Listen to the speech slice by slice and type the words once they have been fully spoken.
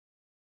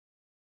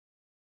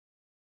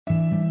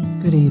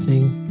Good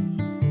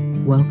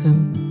evening.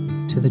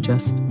 Welcome to the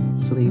Just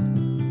Sleep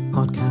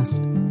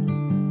podcast.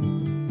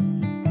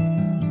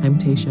 I'm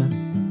Tasha,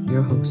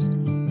 your host.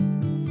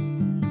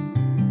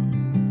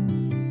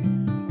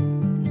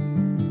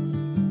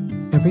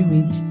 Every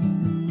week,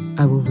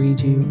 I will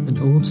read you an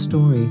old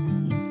story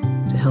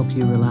to help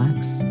you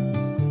relax,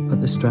 put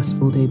the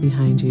stressful day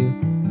behind you,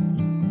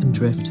 and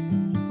drift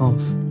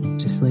off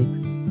to sleep.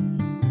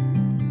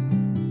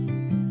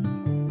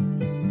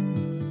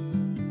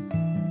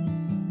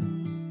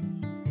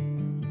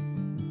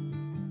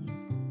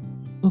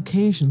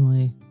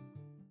 Occasionally,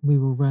 we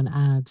will run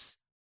ads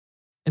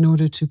in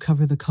order to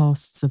cover the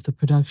costs of the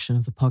production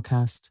of the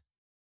podcast.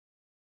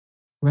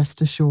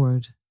 Rest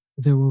assured,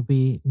 there will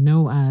be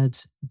no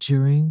ads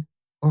during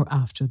or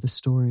after the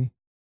story.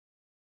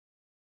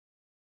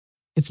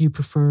 If you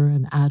prefer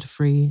an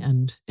ad-free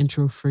and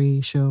intro-free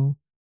show,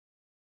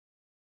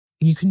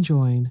 you can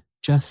join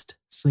Just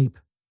Sleep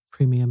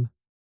Premium.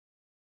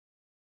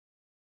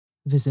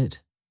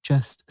 Visit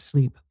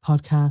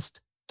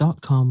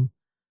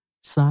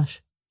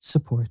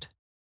justsleeppodcast.com/support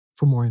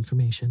for more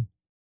information.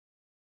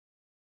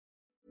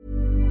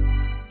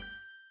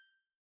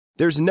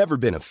 There's never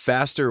been a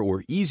faster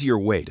or easier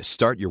way to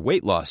start your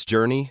weight loss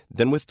journey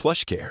than with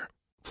PlushCare.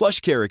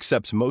 PlushCare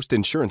accepts most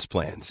insurance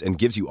plans and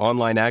gives you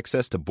online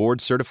access to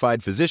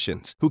board-certified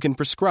physicians who can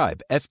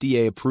prescribe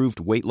FDA-approved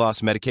weight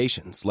loss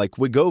medications like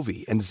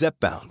Wegovy and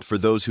Zepbound for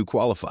those who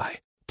qualify.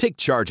 Take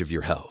charge of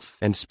your health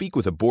and speak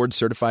with a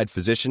board-certified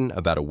physician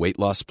about a weight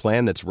loss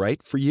plan that's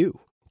right for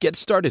you. Get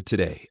started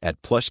today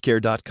at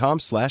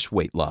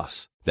plushcare.com/weight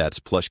loss. That's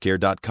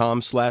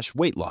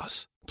plushcare.com/weight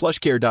loss.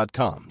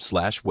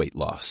 plushcare.com/weight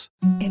loss.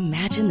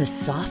 Imagine the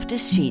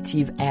softest sheets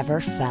you've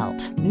ever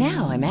felt.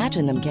 Now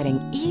imagine them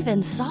getting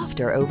even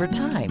softer over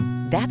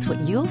time. That's what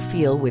you'll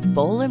feel with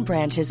Boll &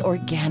 Branch's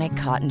organic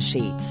cotton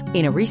sheets.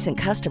 In a recent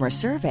customer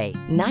survey,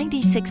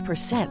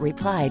 96%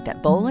 replied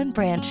that Boll &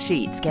 Branch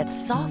sheets get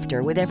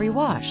softer with every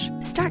wash.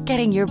 Start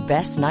getting your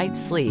best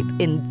night's sleep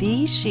in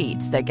these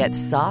sheets that get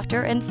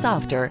softer and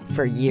softer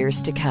for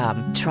years to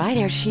come. Try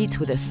their sheets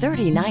with a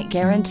 30-night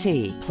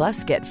guarantee.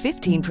 Plus, get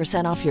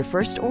 15% off your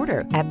first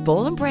order at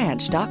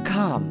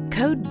bollandbranch.com.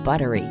 Code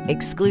BUTTERY.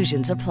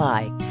 Exclusions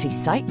apply. See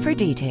site for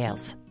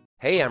details.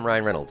 Hey, I'm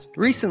Ryan Reynolds.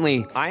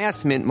 Recently, I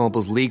asked Mint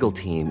Mobile's legal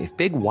team if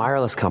big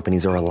wireless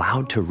companies are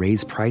allowed to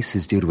raise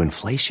prices due to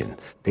inflation.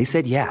 They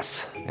said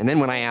yes. And then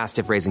when I asked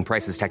if raising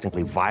prices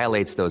technically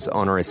violates those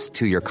onerous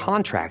two-year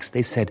contracts,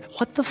 they said,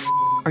 "What the f***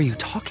 are you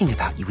talking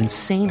about, you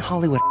insane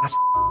Hollywood ass?"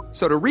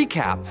 So to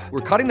recap,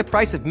 we're cutting the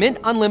price of Mint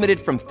Unlimited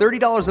from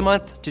 $30 a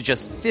month to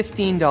just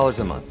 $15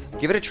 a month.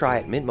 Give it a try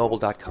at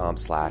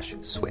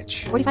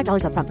mintmobile.com/switch.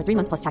 $45 up front for 3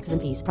 months plus taxes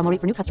and fees. Promo rate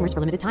for new customers for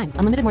limited time.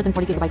 Unlimited more than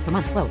 40 gigabytes per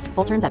month. Slows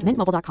full terms at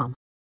mintmobile.com.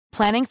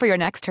 Planning for your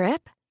next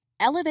trip?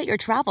 Elevate your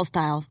travel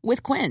style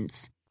with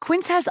Quince.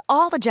 Quince has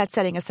all the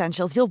jet-setting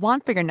essentials you'll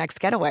want for your next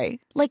getaway,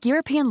 like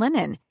European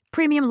linen,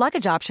 premium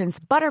luggage options,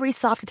 buttery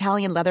soft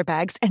Italian leather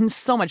bags, and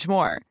so much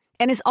more.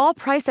 And is all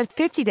priced at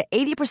 50 to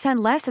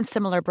 80% less than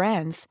similar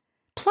brands.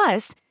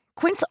 Plus,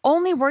 Quince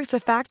only works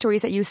with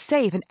factories that use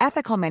safe and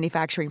ethical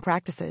manufacturing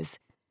practices.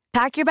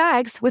 Pack your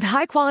bags with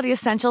high-quality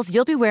essentials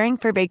you'll be wearing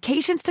for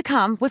vacations to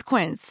come with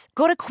Quince.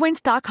 Go to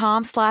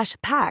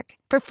quince.com/pack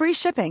for free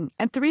shipping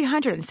and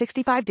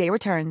 365-day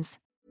returns.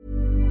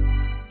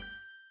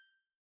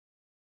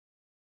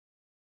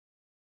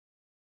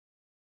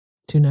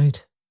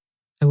 Tonight,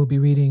 I will be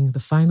reading the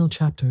final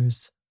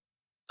chapters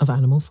of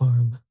Animal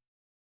Farm.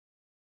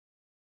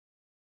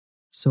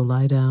 So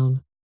lie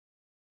down,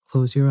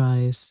 close your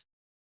eyes,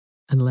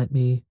 and let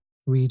me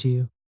read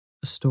you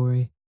a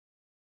story.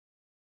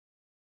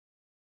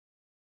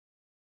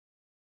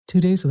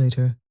 2 days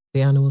later,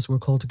 the animals were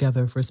called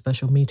together for a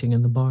special meeting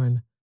in the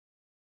barn.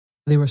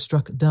 They were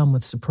struck dumb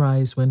with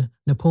surprise when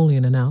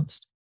Napoleon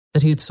announced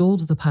that he had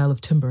sold the pile of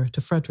timber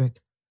to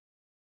Frederick.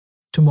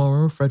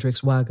 Tomorrow,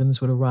 Frederick's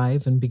wagons would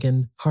arrive and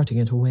begin carting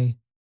it away.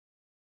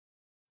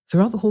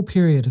 Throughout the whole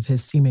period of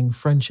his seeming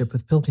friendship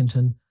with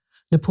Pilkington,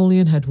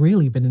 Napoleon had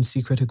really been in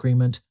secret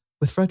agreement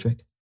with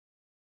Frederick.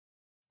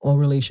 All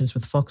relations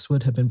with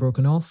Foxwood had been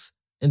broken off,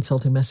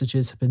 insulting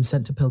messages had been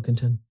sent to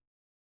Pilkington.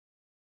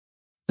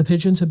 The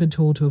pigeons had been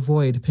told to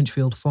avoid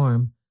Pinchfield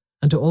Farm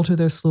and to alter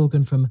their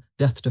slogan from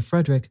 "Death to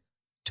Frederick"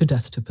 to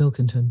 "Death to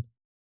Pilkington."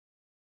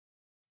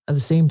 At the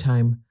same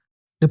time,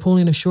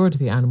 Napoleon assured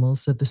the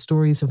animals that the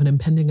stories of an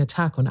impending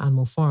attack on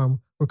Animal Farm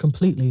were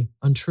completely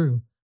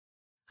untrue,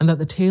 and that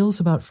the tales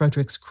about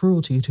Frederick's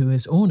cruelty to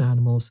his own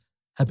animals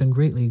had been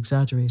greatly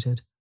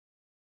exaggerated.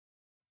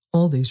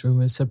 All these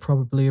rumours had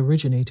probably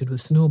originated with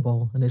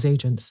Snowball and his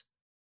agents.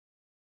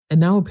 It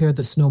now appeared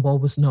that Snowball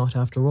was not,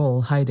 after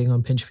all, hiding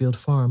on Pinchfield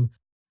Farm,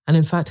 and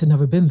in fact had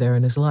never been there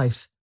in his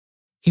life.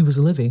 He was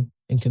living,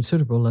 in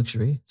considerable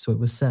luxury, so it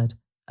was said,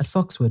 at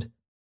Foxwood,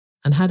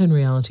 and had in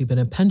reality been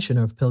a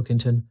pensioner of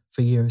Pilkington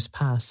for years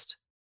past.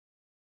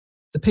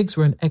 The pigs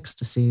were in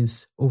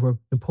ecstasies over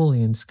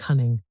Napoleon's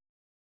cunning.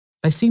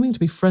 By seeming to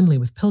be friendly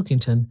with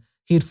Pilkington,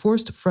 he had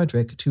forced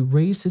Frederick to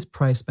raise his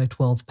price by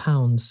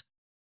 £12.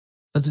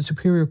 but the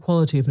superior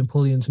quality of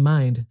Napoleon's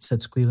mind,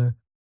 said Squealer,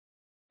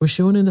 was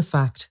shown in the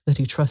fact that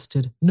he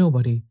trusted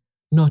nobody,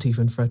 not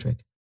even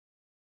Frederick.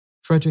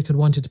 Frederick had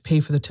wanted to pay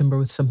for the timber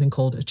with something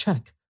called a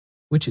cheque,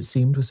 which it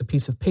seemed was a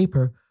piece of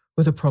paper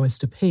with a promise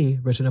to pay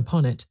written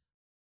upon it.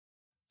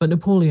 But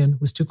Napoleon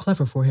was too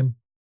clever for him.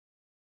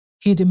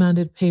 He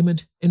demanded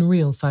payment in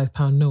real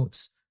 £5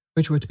 notes,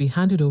 which were to be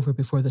handed over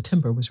before the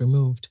timber was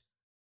removed.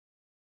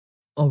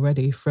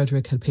 Already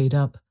Frederick had paid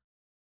up,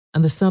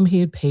 and the sum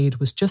he had paid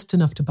was just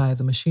enough to buy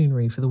the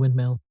machinery for the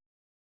windmill.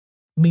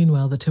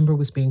 Meanwhile, the timber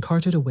was being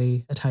carted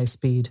away at high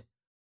speed.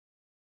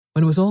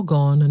 When it was all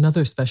gone,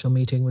 another special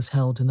meeting was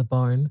held in the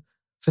barn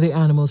for the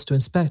animals to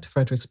inspect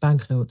Frederick's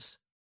banknotes.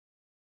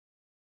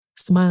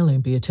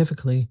 Smiling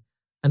beatifically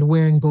and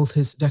wearing both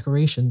his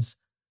decorations,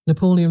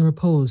 Napoleon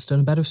reposed on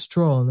a bed of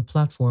straw on the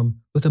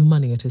platform with the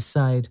money at his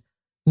side,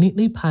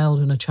 neatly piled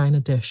in a china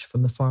dish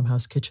from the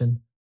farmhouse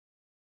kitchen.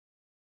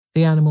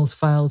 The animals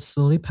filed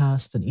slowly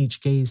past and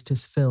each gazed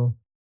his fill,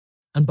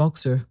 and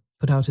Boxer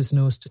put out his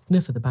nose to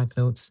sniff at the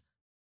banknotes,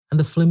 and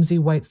the flimsy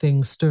white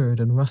thing stirred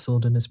and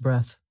rustled in his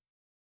breath.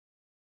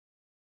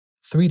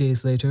 3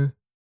 days later,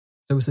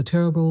 there was a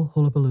terrible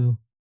hullabaloo.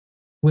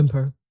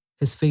 Whymper,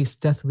 his face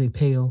deathly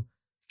pale,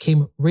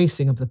 came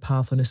racing up the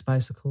path on his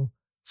bicycle,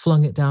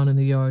 flung it down in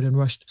the yard and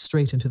rushed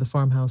straight into the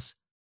farmhouse.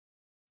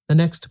 The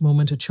next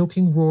moment a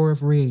choking roar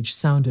of rage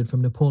sounded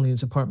from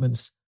Napoleon's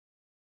apartments.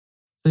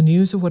 The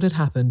news of what had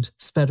happened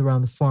sped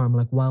around the farm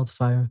like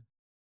wildfire.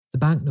 The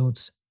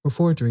banknotes were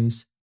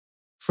forgeries.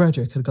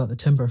 Frederick had got the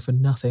timber for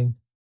nothing.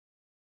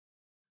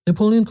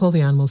 Napoleon called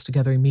the animals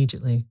together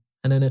immediately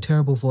and in a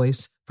terrible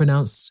voice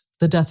pronounced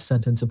the death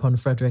sentence upon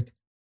Frederick.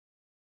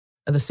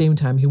 At the same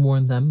time he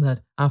warned them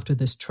that after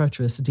this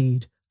treacherous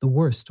deed, the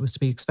worst was to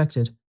be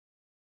expected.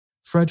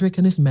 Frederick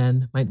and his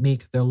men might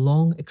make their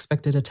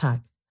long-expected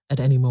attack at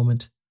any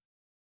moment.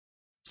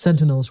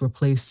 Sentinels were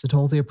placed at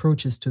all the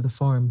approaches to the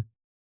farm.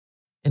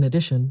 In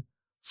addition,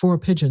 4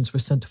 pigeons were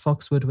sent to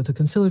Foxwood with a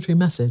conciliatory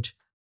message,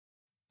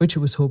 which it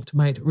was hoped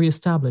might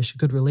re-establish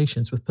good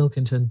relations with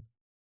Pilkington.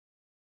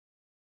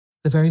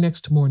 The very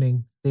next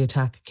morning, the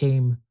attack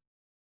came.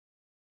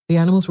 The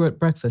animals were at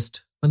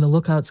breakfast when the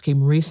lookouts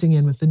came racing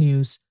in with the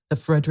news that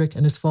Frederick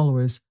and his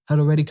followers had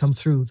already come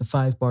through the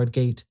 5-barred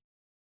gate.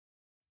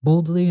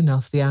 Boldly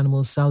enough, the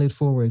animals sallied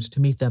forward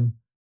to meet them.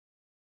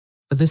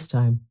 But this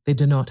time, they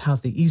did not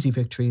have the easy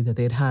victory that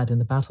they had had in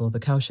the Battle of the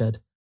Cowshed.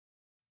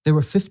 There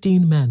were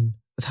 15 men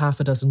with half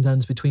a dozen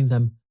guns between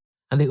them,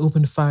 and they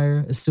opened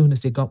fire as soon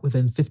as they got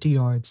within 50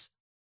 yards.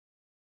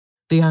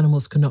 The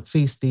animals could not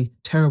face the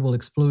terrible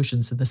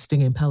explosions and the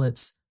stinging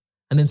pellets,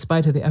 and in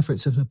spite of the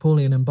efforts of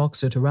Napoleon and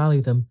Boxer to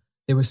rally them,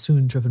 they were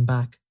soon driven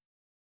back.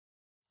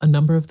 A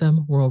number of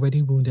them were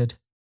already wounded.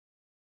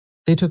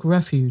 They took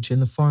refuge in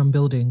the farm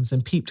buildings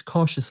and peeped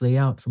cautiously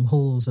out from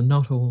holes and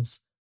knotholes.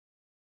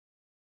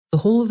 The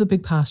whole of the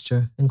big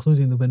pasture,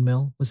 including the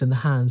windmill, was in the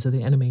hands of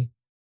the enemy.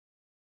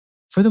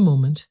 For the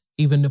moment,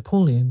 even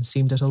Napoleon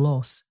seemed at a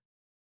loss.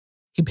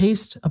 He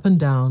paced up and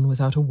down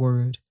without a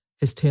word,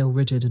 his tail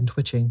rigid and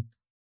twitching.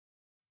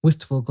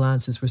 Wistful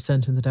glances were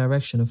sent in the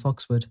direction of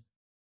Foxwood.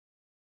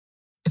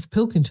 If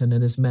Pilkington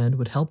and his men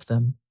would help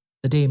them,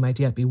 the day might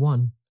yet be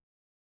won.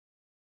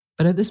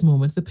 But at this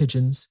moment the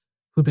pigeons,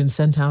 who had been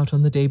sent out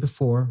on the day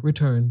before,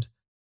 returned,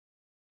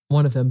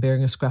 one of them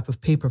bearing a scrap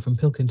of paper from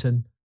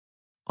Pilkington.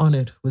 On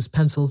it was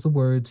penciled the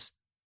words,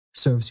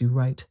 "Serves you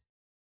right."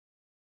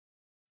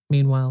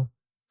 Meanwhile,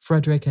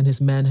 Frederick and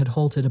his men had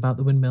halted about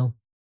the windmill.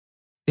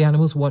 The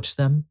animals watched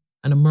them,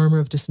 and a murmur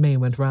of dismay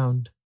went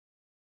round.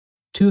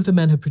 2 of the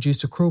men had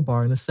produced a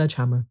crowbar and a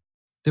sledgehammer.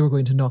 They were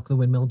going to knock the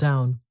windmill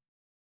down.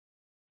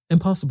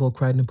 "Impossible,"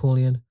 cried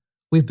Napoleon.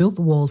 "We've built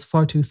the walls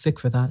far too thick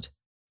for that.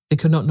 They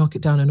could not knock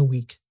it down in a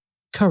week.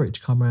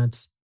 Courage,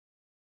 comrades."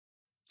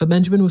 But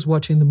Benjamin was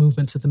watching the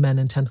movements of the men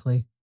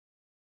intently.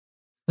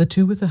 The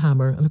 2 with the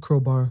hammer and the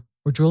crowbar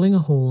were drilling a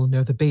hole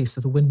near the base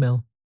of the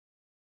windmill.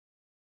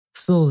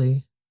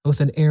 Slowly, and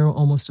with an air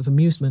almost of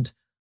amusement,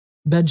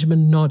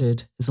 Benjamin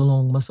nodded his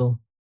long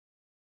muzzle.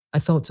 "I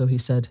thought so," he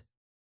said.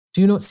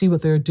 "Do you not see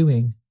what they are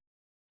doing?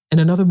 In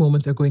another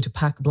moment they're going to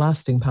pack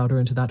blasting powder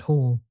into that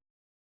hole."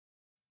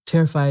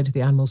 Terrified,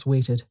 the animals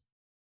waited.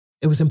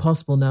 It was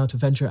impossible now to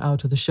venture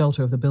out of the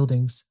shelter of the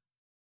buildings.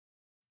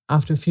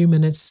 After a few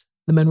minutes,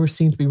 the men were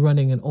seen to be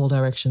running in all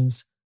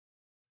directions.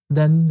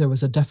 Then there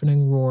was a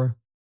deafening roar.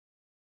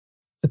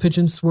 The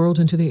pigeons swirled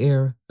into the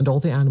air, and all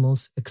the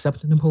animals,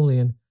 except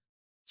Napoleon,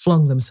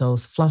 flung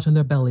themselves flat on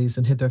their bellies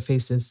and hid their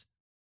faces.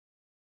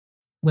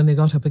 When they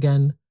got up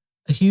again,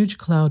 a huge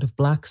cloud of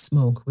black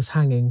smoke was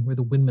hanging where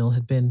the windmill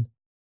had been.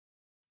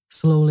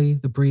 Slowly,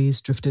 the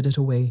breeze drifted it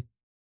away.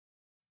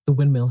 The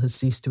windmill had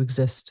ceased to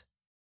exist.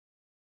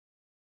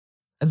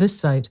 At this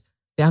sight,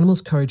 the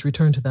animals' courage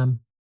returned to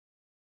them.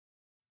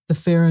 The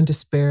fear and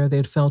despair they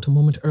had felt a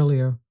moment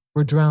earlier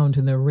were drowned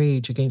in their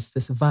rage against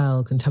this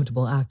vile,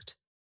 contemptible act.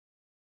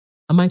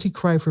 A mighty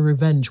cry for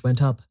revenge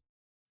went up,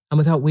 and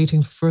without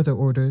waiting for further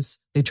orders,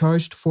 they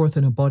charged forth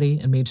in a body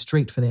and made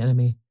straight for the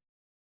enemy.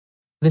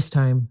 This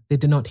time, they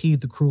did not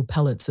heed the cruel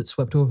pellets that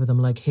swept over them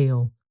like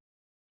hail.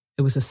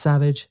 It was a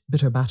savage,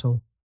 bitter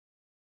battle.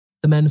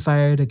 The men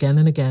fired again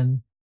and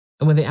again,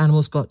 and when the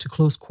animals got to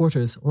close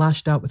quarters,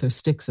 lashed out with their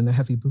sticks and their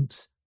heavy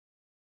boots.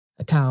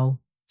 A cow,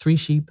 3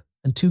 sheep,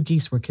 and 2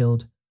 geese were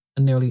killed,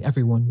 and nearly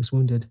everyone was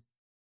wounded.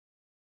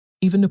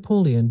 Even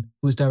Napoleon,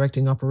 who was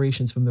directing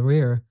operations from the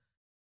rear,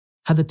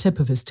 had the tip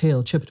of his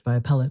tail chipped by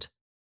a pellet.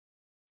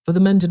 But the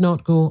men did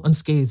not go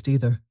unscathed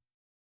either.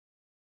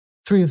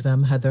 3 of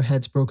them had their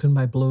heads broken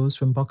by blows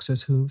from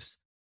Boxer's hooves.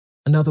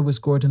 Another was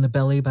gored in the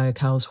belly by a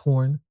cow's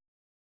horn.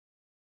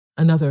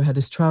 Another had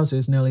his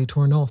trousers nearly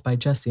torn off by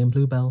Jessie and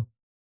Bluebell.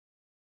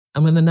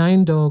 And when the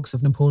 9 dogs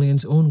of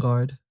Napoleon's own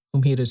guard,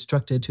 whom he had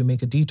instructed to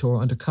make a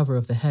detour under cover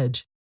of the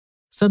hedge,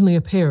 suddenly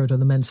appeared on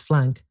the men's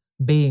flank,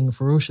 baying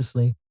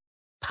ferociously,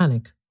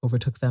 panic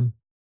overtook them.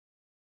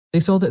 They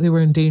saw that they were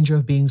in danger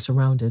of being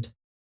surrounded.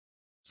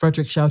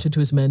 Frederick shouted to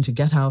his men to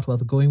get out while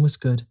the going was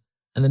good,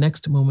 and the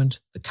next moment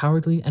the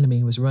cowardly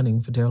enemy was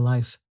running for dear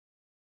life.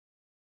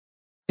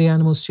 The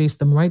animals chased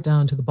them right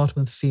down to the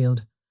bottom of the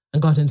field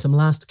and got in some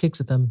last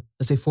kicks at them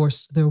as they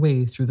forced their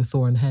way through the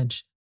thorn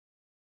hedge.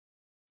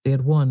 They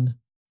had won,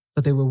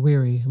 but they were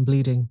weary and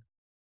bleeding.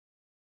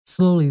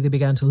 Slowly they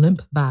began to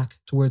limp back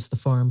towards the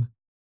farm.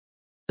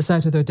 The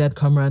sight of their dead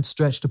comrades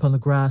stretched upon the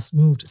grass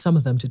moved some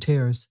of them to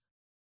tears,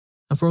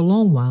 and for a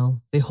long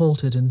while they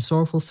halted in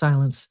sorrowful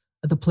silence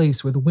at the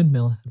place where the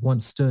windmill had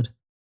once stood.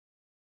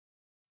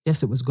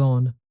 Yes, it was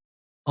gone.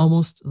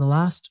 Almost the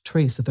last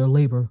trace of their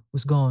labour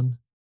was gone.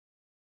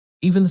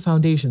 Even the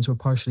foundations were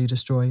partially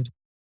destroyed,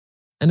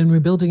 and in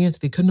rebuilding it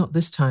they could not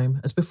this time,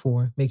 as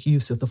before, make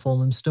use of the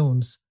fallen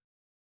stones.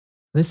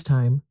 This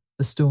time,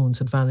 the stones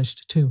had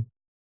vanished too.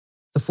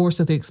 The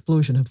force of the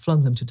explosion had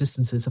flung them to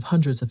distances of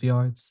hundreds of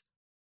yards.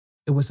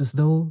 It was as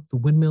though the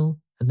windmill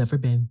had never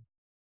been.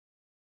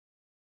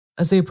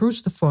 As they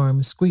approached the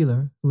farm,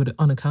 Squealer, who had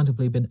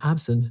unaccountably been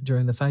absent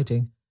during the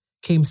fighting,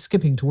 came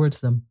skipping towards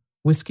them,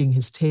 whisking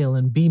his tail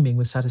and beaming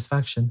with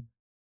satisfaction.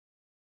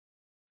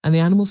 And the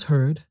animals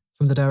heard,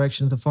 from the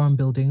direction of the farm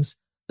buildings,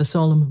 the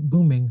solemn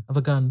booming of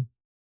a gun.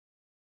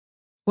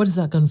 "What is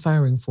that gun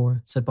firing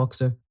for?" said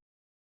Boxer.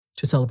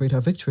 "To celebrate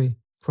our victory,"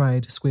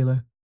 cried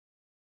Squealer.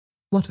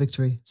 "What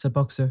victory?" said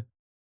Boxer.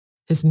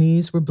 His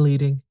knees were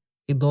bleeding,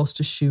 he'd lost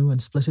a shoe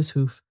and split his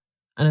hoof,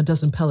 and a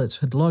dozen pellets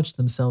had lodged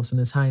themselves in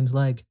his hind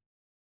leg.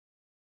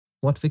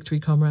 "What victory,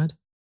 comrade?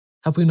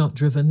 Have we not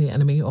driven the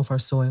enemy off our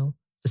soil,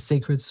 the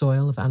sacred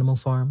soil of Animal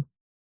Farm?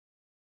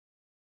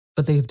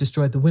 But they have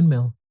destroyed the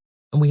windmill,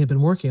 and we had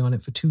been working on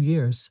it for 2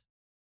 years.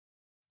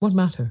 What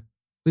matter?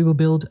 We will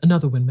build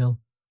another windmill.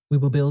 We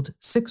will build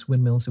 6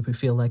 windmills if we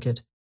feel like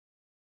it.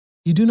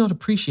 You do not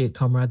appreciate,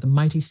 comrade, the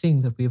mighty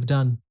thing that we have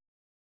done.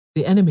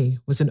 The enemy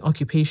was in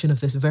occupation of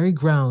this very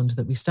ground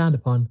that we stand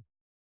upon,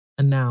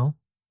 and now,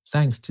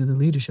 thanks to the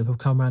leadership of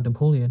Comrade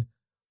Napoleon,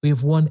 we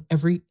have won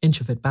every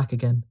inch of it back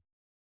again."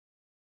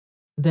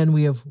 "Then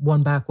we have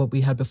won back what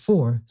we had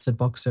before," said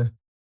Boxer.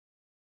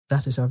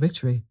 "That is our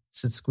victory,"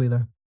 said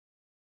Squealer.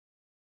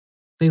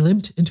 They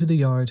limped into the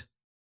yard.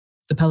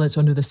 The pellets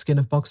under the skin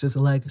of Boxer's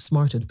leg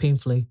smarted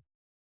painfully.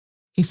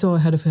 He saw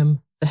ahead of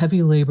him the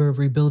heavy labour of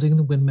rebuilding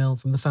the windmill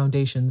from the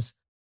foundations,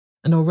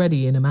 and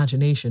already in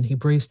imagination he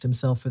braced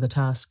himself for the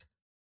task.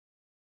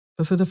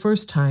 But for the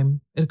first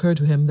time it occurred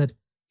to him that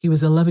he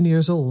was 11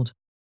 years old,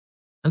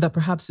 and that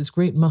perhaps his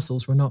great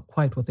muscles were not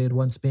quite what they had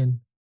once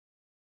been.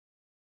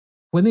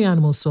 When the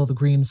animals saw the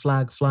green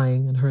flag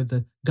flying and heard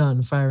the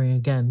gun firing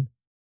again,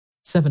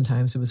 7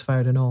 times it was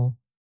fired in all,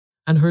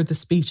 and heard the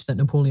speech that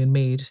Napoleon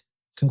made,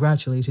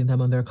 congratulating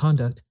them on their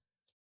conduct,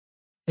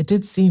 it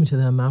did seem to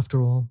them,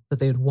 after all, that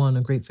they had won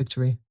a great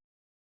victory.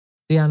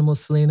 The animals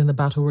slain in the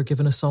battle were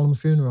given a solemn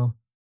funeral.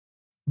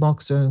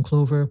 Boxer and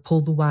Clover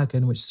pulled the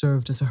wagon which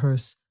served as a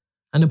hearse,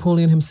 and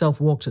Napoleon himself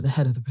walked at the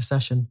head of the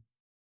procession.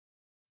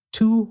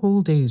 2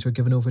 whole days were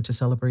given over to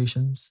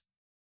celebrations.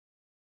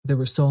 There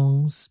were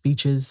songs,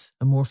 speeches,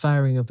 and more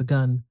firing of the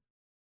gun,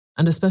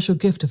 and a special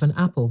gift of an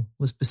apple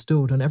was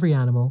bestowed on every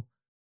animal,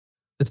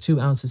 with 2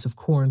 ounces of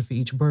corn for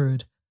each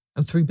bird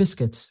and 3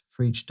 biscuits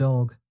for each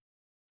dog.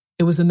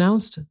 It was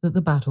announced that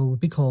the battle would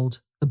be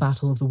called the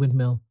Battle of the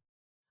Windmill,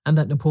 and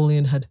that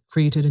Napoleon had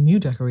created a new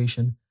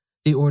decoration,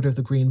 the Order of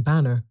the Green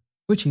Banner,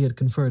 which he had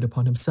conferred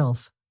upon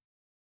himself.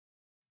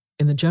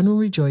 In the general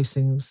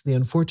rejoicings, the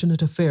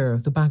unfortunate affair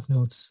of the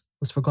banknotes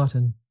was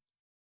forgotten.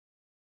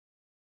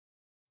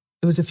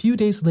 It was a few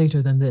days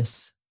later than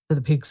this that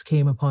the pigs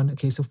came upon a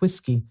case of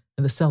whiskey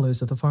in the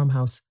cellars of the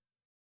farmhouse.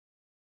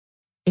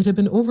 It had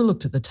been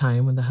overlooked at the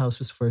time when the house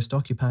was first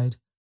occupied.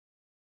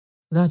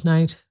 That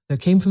night there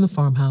came from the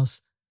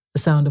farmhouse the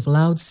sound of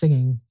loud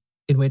singing,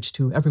 in which,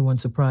 to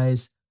everyone's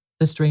surprise,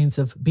 the strains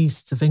of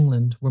Beasts of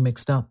England were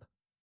mixed up.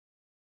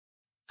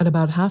 At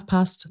about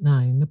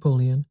 9:30,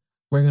 Napoleon,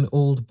 wearing an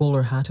old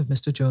bowler hat of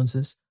Mr.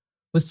 Jones's,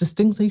 was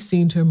distinctly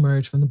seen to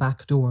emerge from the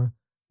back door,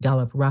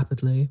 gallop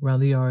rapidly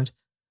round the yard,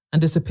 and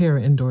disappear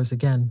indoors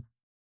again.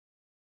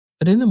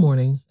 But in the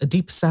morning a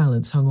deep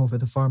silence hung over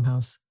the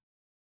farmhouse.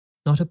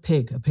 Not a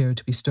pig appeared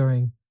to be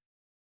stirring.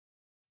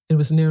 It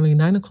was nearly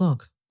 9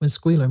 o'clock when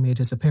Squealer made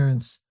his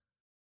appearance,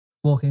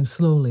 walking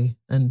slowly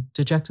and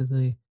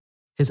dejectedly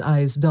his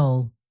eyes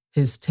dull,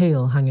 his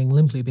tail hanging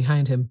limply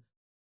behind him,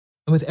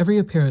 and with every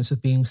appearance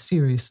of being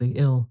seriously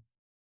ill.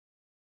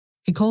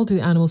 He called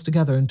the animals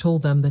together and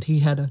told them that he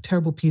had a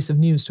terrible piece of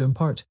news to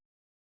impart.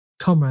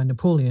 Comrade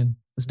Napoleon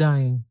was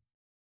dying.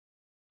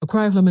 A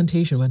cry of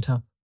lamentation went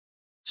up.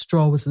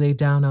 Straw was laid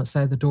down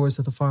outside the doors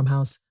of the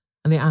farmhouse,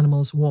 and the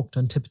animals walked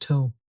on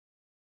tiptoe.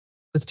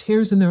 With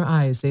tears in their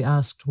eyes, they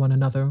asked one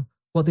another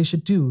what they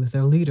should do if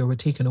their leader were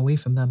taken away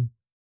from them.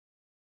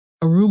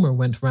 A rumor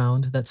went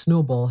round that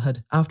Snowball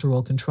had after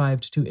all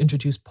contrived to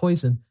introduce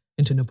poison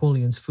into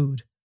Napoleon's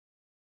food.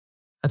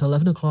 At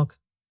 11 o'clock,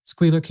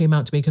 Squealer came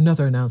out to make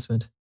another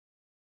announcement.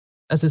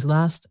 As his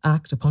last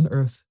act upon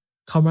earth,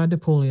 Comrade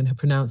Napoleon had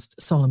pronounced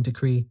a solemn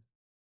decree.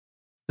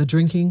 The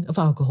drinking of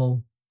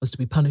alcohol was to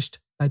be punished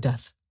by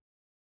death.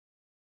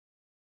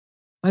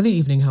 By the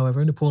evening,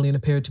 however, Napoleon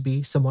appeared to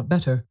be somewhat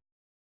better,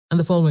 and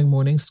the following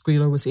morning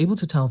Squealer was able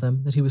to tell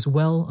them that he was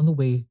well on the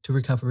way to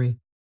recovery.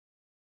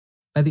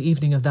 By the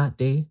evening of that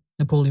day,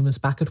 Napoleon was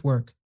back at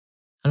work,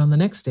 and on the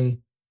next day,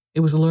 it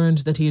was learned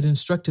that he had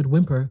instructed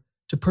Whymper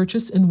to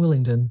purchase in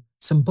Willingdon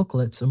some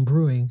booklets on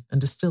brewing and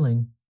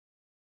distilling.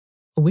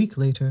 A week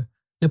later,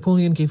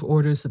 Napoleon gave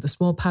orders that the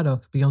small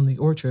paddock beyond the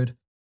orchard,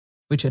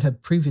 which it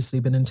had previously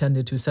been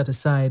intended to set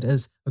aside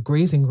as a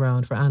grazing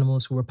ground for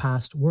animals who were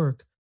past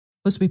work,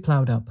 was to be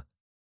ploughed up.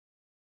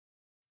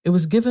 It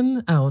was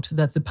given out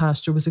that the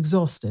pasture was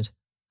exhausted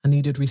and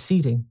needed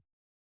reseeding,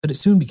 but it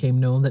soon became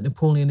known that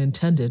Napoleon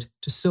intended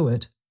to sow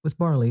it with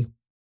barley.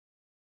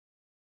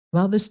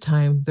 About this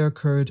time there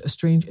occurred a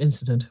strange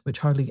incident which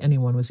hardly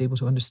anyone was able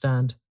to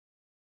understand.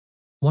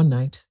 One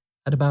night,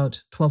 at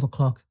about 12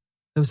 o'clock,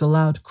 there was a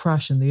loud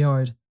crash in the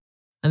yard,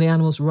 and the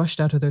animals rushed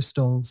out of their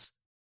stalls.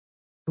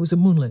 It was a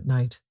moonlit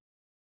night.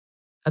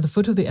 At the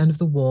foot of the end of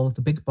the wall of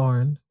the big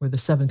barn, where the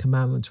 7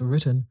 commandments were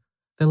written,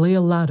 there lay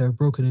a ladder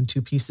broken in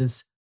 2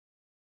 pieces.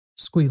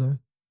 Squealer,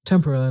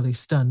 temporarily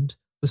stunned,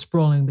 was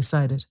sprawling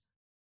beside it,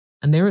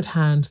 and near at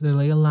hand there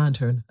lay a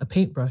lantern, a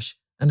paintbrush,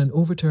 and an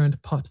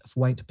overturned pot of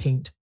white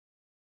paint.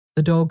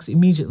 The dogs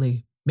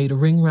immediately made a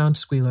ring round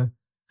Squealer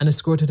and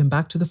escorted him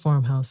back to the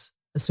farmhouse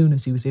as soon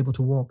as he was able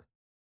to walk.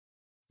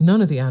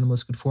 None of the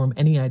animals could form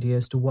any idea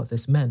as to what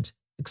this meant,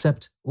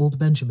 except old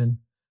Benjamin,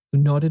 who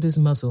nodded his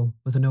muzzle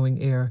with a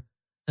knowing air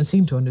and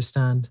seemed to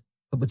understand,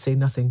 but would say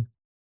nothing.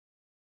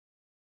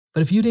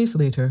 But a few days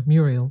later,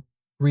 Muriel,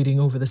 reading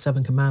over the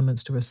 7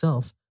 commandments to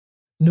herself,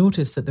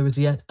 noticed that there was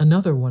yet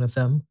another one of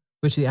them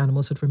which the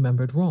animals had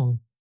remembered wrong.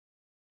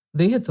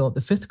 They had thought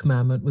the 5th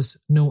commandment was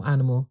no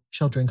animal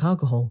shall drink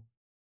alcohol,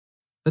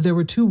 but there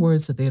were 2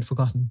 words that they had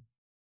forgotten.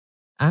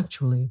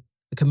 Actually,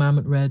 the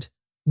commandment read,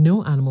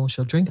 no animal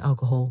shall drink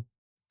alcohol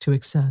to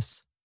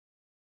excess.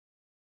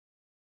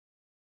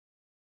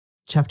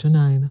 Chapter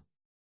 9.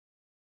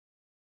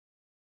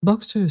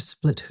 Boxer's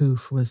split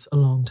hoof was a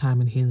long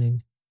time in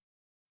healing.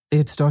 They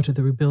had started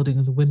the rebuilding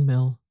of the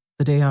windmill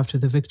the day after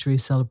the victory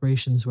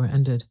celebrations were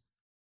ended.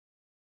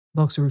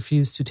 Boxer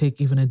refused to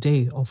take even a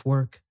day off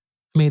work,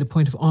 and made a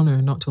point of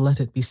honour not to let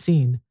it be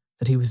seen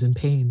that he was in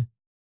pain.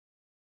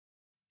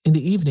 In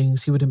the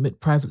evenings he would admit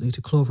privately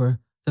to Clover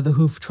that the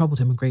hoof troubled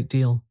him a great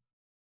deal.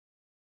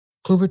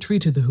 Clover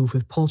treated the hoof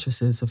with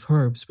poultices of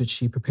herbs which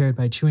she prepared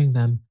by chewing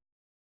them,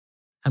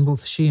 and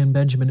both she and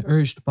Benjamin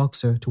urged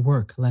Boxer to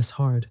work less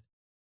hard.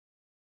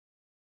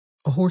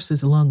 A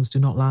horse's lungs do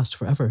not last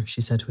forever,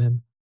 she said to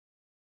him.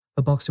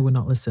 But Boxer would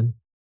not listen.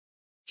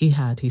 He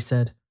had, he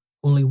said,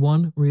 only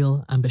one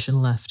real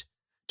ambition left,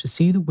 to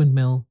see the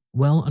windmill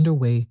well under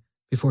way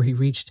before he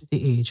reached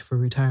the age for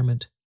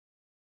retirement.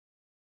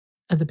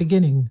 At the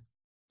beginning,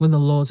 when the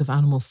laws of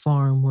Animal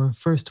Farm were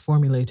first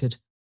formulated,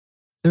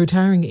 the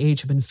retiring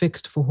age had been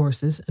fixed for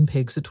horses and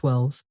pigs at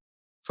 12,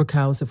 for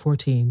cows at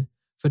 14,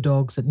 for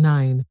dogs at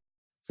 9,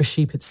 for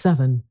sheep at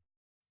 7,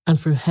 and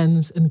for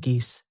hens and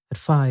geese at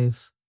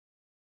 5.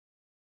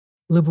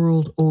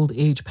 Liberal old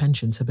age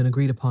pensions had been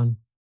agreed upon.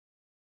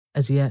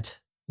 As yet,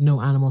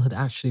 no animal had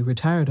actually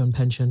retired on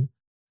pension,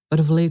 but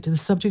of late the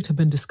subject had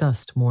been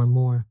discussed more and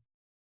more.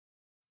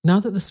 Now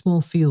that the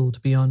small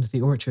field beyond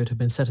the orchard had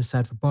been set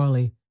aside for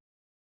barley,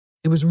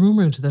 it was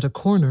rumoured that a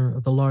corner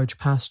of the large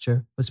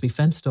pasture was to be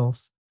fenced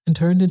off and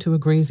turned into a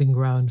grazing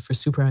ground for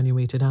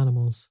superannuated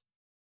animals.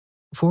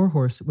 For a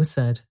horse, it was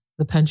said,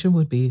 the pension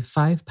would be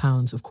 5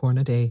 pounds of corn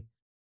a day,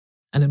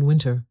 and in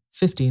winter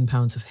 15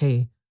 pounds of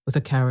hay, with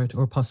a carrot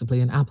or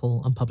possibly an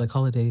apple on public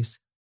holidays.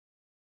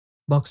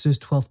 Boxer's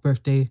 12th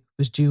birthday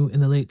was due in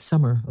the late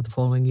summer of the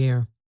following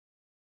year.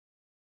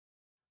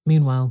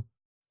 Meanwhile,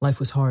 life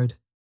was hard.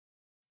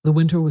 The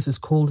winter was as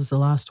cold as the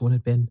last one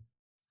had been,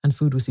 and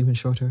food was even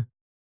shorter.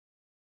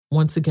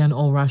 Once again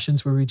all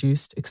rations were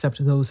reduced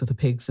except those of the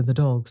pigs and the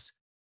dogs.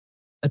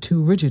 A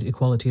too rigid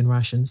equality in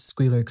rations,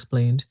 Squealer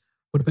explained,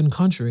 would have been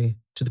contrary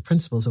to the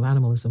principles of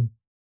animalism.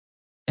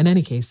 In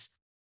any case,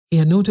 he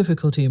had no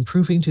difficulty in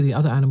proving to the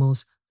other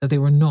animals that they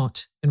were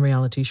not, in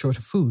reality, short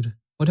of food,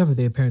 whatever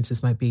the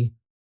appearances might be.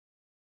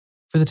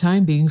 For the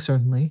time being,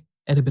 certainly,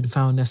 it had been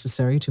found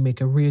necessary to make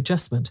a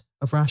readjustment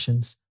of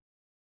rations.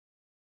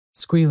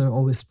 Squealer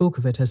always spoke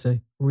of it as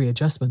a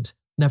readjustment,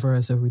 never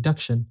as a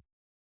reduction,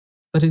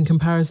 But in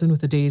comparison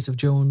with the days of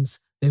Jones,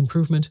 the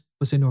improvement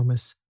was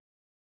enormous.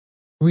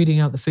 Reading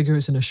out the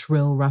figures in a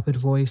shrill, rapid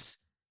voice,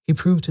 he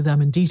proved to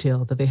them in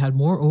detail that they had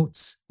more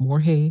oats,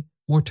 more hay,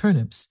 more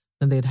turnips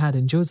than they had had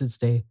in Joseph's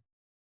day,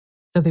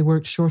 that they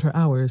worked shorter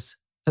hours,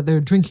 that their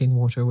drinking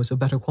water was of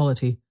better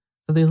quality,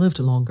 that they lived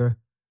longer,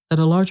 that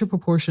a larger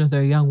proportion of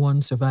their young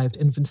ones survived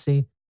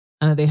infancy,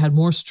 and that they had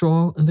more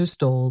straw in their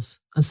stalls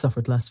and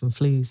suffered less from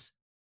fleas.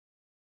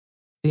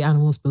 The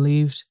animals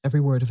believed every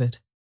word of it.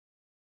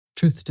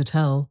 Truth to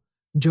tell,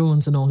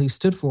 Jones and all he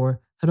stood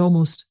for had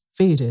almost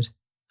faded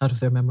out of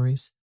their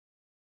memories.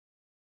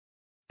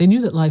 They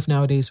knew that life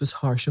nowadays was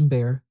harsh and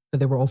bare, that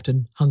they were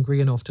often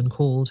hungry and often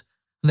cold,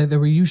 and that they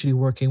were usually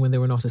working when they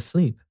were not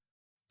asleep.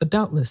 But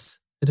doubtless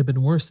it had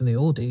been worse in the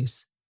old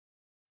days.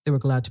 They were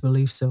glad to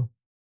believe so.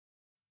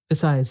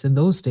 Besides, in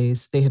those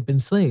days they had been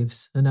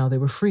slaves, and now they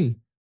were free,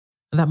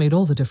 and that made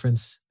all the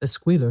difference, as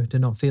Squealer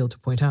did not fail to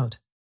point out.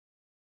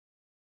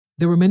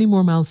 There were many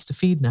more mouths to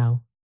feed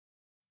now.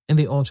 In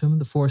the autumn,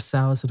 the 4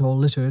 sows had all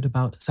littered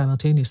about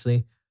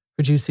simultaneously,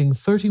 producing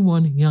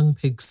 31 young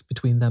pigs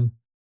between them.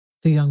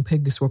 The young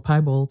pigs were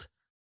piebald,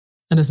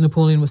 and as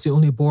Napoleon was the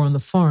only boar on the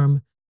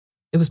farm,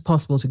 it was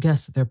possible to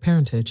guess at their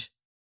parentage.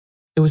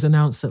 It was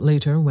announced that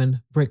later,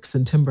 when bricks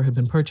and timber had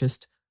been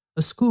purchased,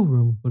 a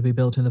schoolroom would be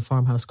built in the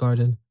farmhouse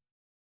garden.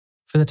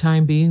 For the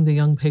time being, the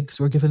young pigs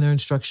were given their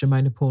instruction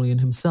by Napoleon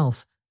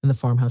himself in the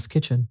farmhouse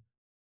kitchen.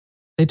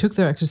 They took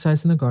their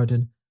exercise in the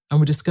garden and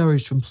were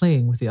discouraged from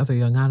playing with the other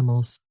young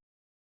animals.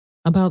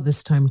 About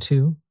this time,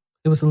 too,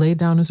 it was laid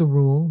down as a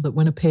rule that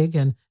when a pig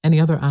and any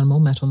other animal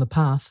met on the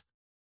path,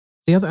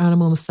 the other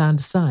animal must stand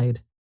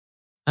aside,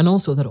 and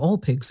also that all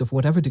pigs of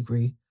whatever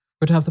degree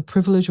were to have the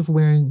privilege of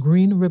wearing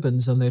green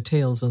ribbons on their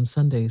tails on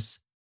Sundays.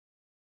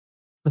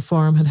 The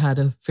farm had had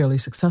a fairly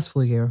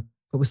successful year,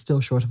 but was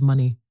still short of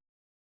money.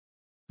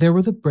 There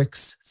were the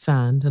bricks,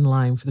 sand, and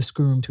lime for the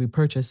screwroom to be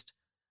purchased,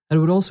 and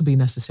it would also be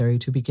necessary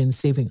to begin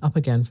saving up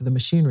again for the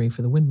machinery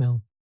for the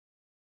windmill.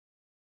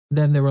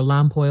 Then there were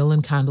lamp oil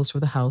and candles for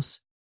the house,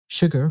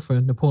 sugar for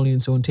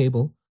Napoleon's own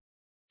table.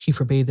 He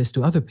forbade this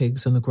to other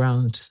pigs on the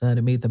ground that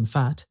it made them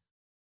fat,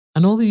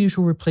 and all the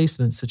usual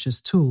replacements such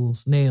as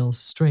tools, nails,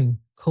 string,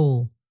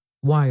 coal,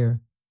 wire,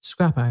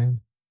 scrap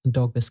iron, and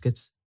dog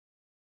biscuits.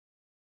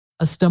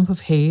 A stump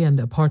of hay and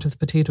a part of the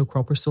potato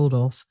crop were sold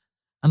off,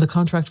 and the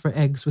contract for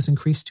eggs was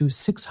increased to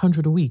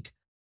 600 a week.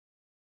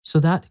 So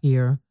that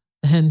year,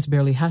 the hens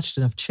barely hatched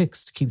enough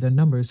chicks to keep their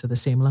numbers at the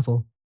same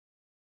level.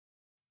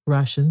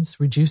 Rations,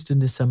 reduced in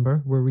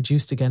December, were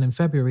reduced again in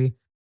February,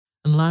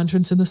 and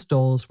lanterns in the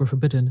stalls were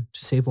forbidden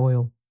to save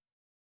oil.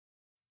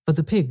 But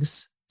the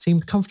pigs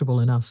seemed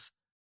comfortable enough,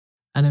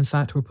 and in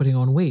fact were putting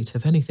on weight,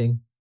 if anything.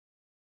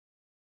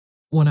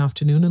 One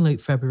afternoon in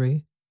late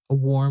February, a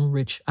warm,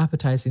 rich,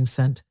 appetizing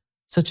scent,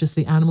 such as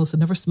the animals had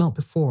never smelt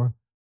before,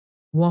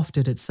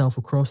 wafted itself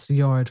across the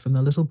yard from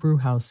the little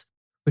brewhouse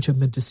which had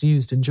been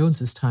disused in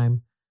Jones's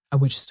time and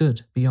which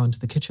stood beyond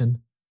the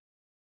kitchen.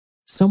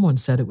 Someone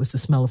said it was the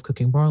smell of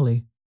cooking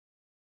barley.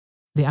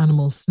 The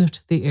animals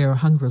sniffed the air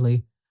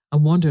hungrily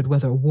and wondered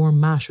whether a warm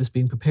mash was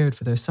being prepared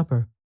for their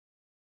supper.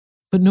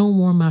 But no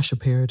warm mash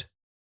appeared,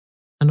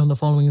 and on the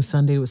following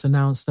Sunday it was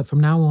announced that from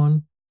now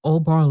on, all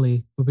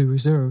barley would be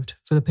reserved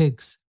for the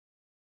pigs.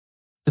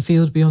 The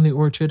field beyond the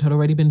orchard had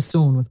already been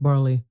sown with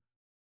barley,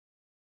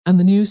 and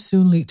the news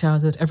soon leaked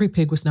out that every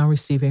pig was now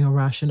receiving a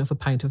ration of a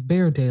pint of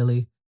beer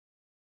daily,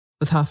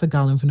 with half a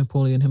gallon for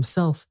Napoleon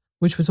himself,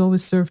 which was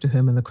always served to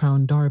him in the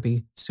Crown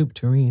Derby soup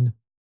tureen.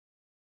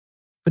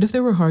 But if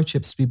there were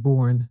hardships to be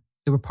borne,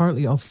 they were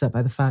partly offset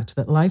by the fact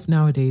that life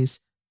nowadays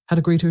had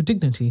a greater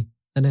dignity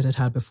than it had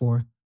had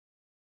before.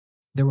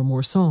 There were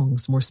more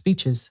songs, more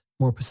speeches,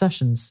 more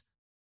processions.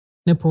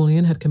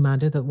 Napoleon had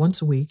commanded that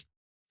once a week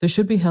there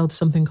should be held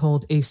something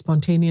called a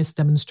spontaneous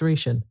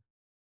demonstration,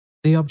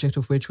 the object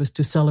of which was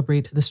to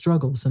celebrate the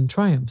struggles and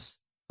triumphs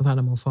of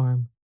Animal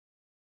Farm.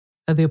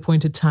 At the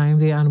appointed time,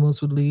 the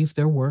animals would leave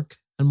their work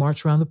and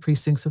march around the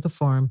precincts of the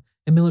farm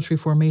in military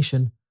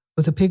formation,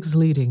 with the pigs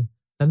leading,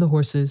 then the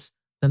horses,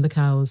 then the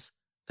cows,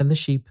 then the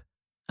sheep,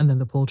 and then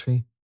the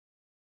poultry.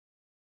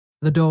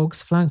 The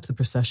dogs flanked the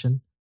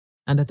procession,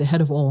 and at the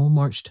head of all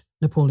marched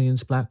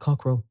Napoleon's black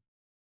cockerel.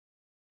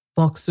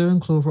 Boxer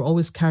and Clover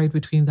always carried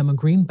between them a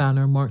green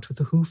banner marked with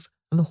the hoof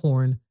and the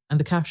horn and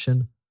the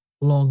caption,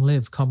 "Long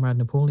live Comrade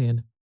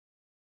Napoleon."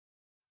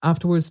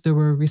 Afterwards there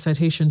were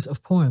recitations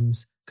of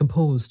poems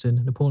composed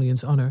in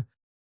Napoleon's honour,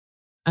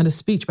 and a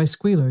speech by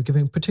Squealer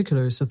giving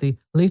particulars of the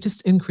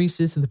latest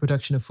increases in the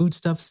production of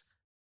foodstuffs,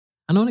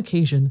 and on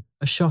occasion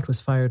a shot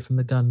was fired from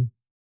the gun.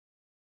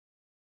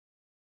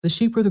 The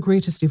sheep were the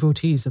greatest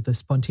devotees of the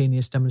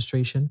spontaneous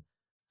demonstration,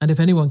 and if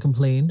anyone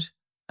complained,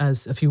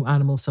 as a few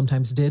animals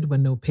sometimes did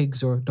when no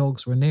pigs or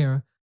dogs were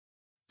near,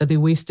 that they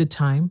wasted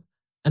time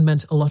and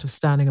meant a lot of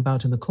standing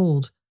about in the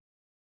cold,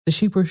 the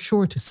sheep were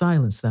sure to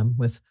silence them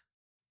with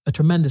a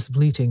tremendous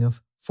bleating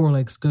of 4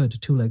 legs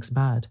good, 2 legs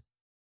bad.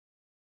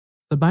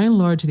 But by and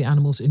large the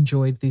animals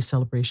enjoyed these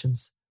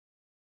celebrations.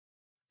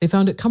 They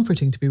found it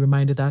comforting to be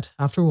reminded that,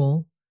 after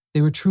all,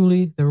 they were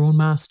truly their own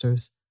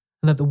masters,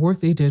 and that the work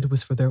they did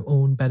was for their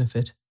own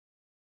benefit.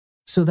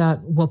 So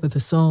that, what with the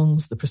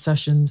songs, the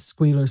processions,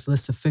 Squealer's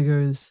list of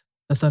figures,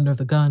 the thunder of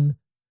the gun,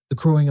 the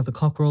crowing of the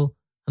cockerel,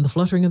 and the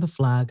fluttering of the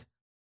flag,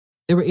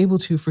 they were able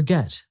to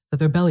forget that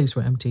their bellies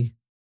were empty,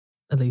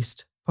 at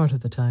least part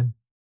of the time.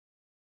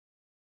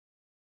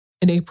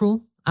 In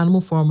April,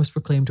 Animal Farm was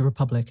proclaimed a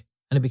republic,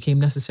 and it became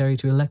necessary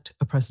to elect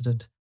a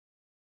president.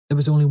 There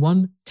was only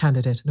one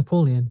candidate,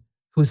 Napoleon,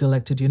 who was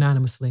elected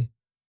unanimously.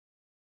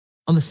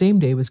 On the same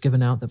day, it was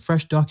given out that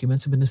fresh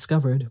documents had been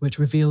discovered which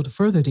revealed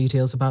further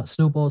details about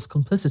Snowball's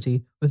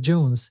complicity with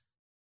Jones.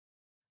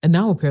 It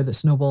now appeared that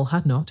Snowball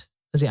had not,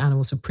 as the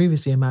animals had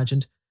previously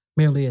imagined,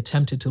 merely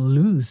attempted to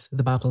lose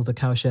the Battle of the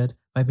Cowshed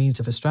by means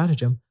of a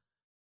stratagem,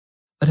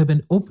 but had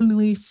been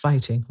openly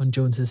fighting on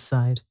Jones's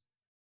side.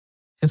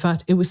 In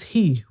fact, it was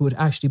he who had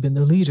actually been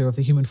the leader of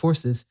the human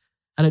forces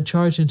and had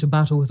charged into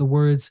battle with the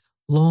words,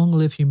 "Long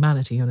live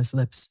humanity," on his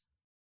lips.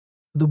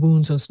 The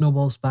wounds on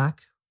Snowball's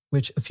back,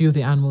 which a few of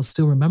the animals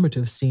still remembered to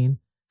have seen,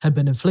 had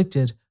been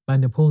inflicted by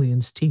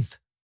Napoleon's teeth.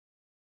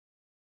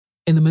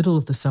 In the middle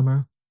of the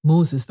summer,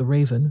 Moses the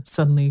raven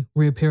suddenly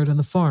reappeared on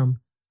the farm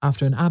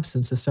after an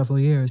absence of several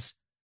years.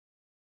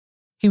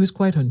 He was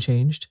quite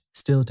unchanged,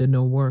 still did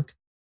no work,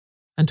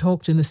 and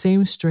talked in the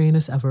same strain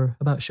as ever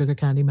about Sugar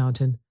Candy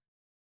Mountain.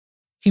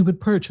 He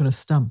would perch on a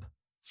stump,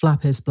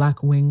 flap his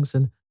black wings,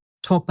 and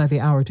talk by the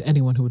hour to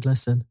anyone who would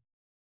listen.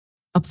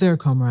 "Up there,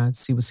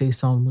 comrades," he would say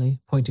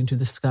solemnly, pointing to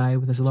the sky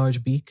with his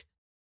large beak.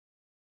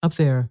 "Up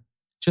there,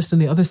 just on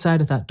the other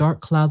side of that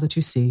dark cloud that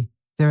you see,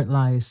 there it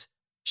lies,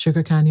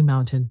 Sugar Candy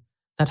Mountain,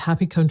 that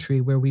happy country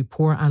where we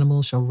poor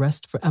animals shall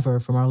rest forever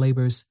from our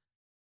labours."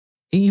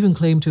 He even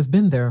claimed to have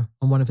been there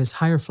on one of his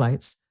higher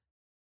flights,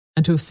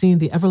 and to have seen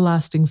the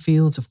everlasting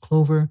fields of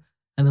clover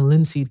and the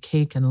linseed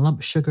cake and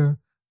lump sugar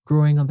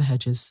growing on the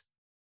hedges.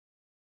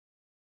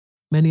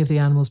 Many of the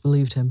animals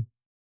believed him.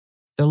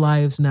 Their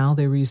lives now,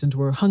 they reasoned,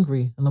 were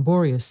hungry and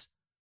laborious.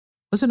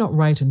 Was it not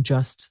right and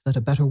just that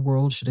a better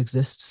world should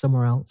exist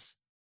somewhere else?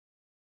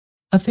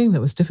 A thing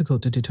that was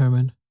difficult to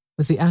determine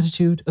was the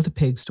attitude of the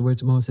pigs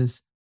towards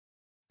Moses.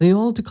 They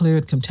all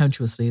declared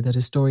contemptuously that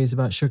his stories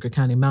about Sugar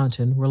Candy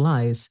Mountain were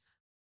lies,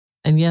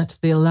 and yet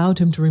they allowed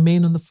him to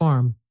remain on the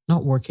farm,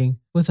 not working,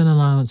 with an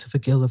allowance of a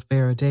gill of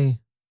bear a day.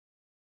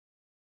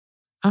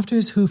 After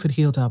his hoof had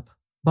healed up,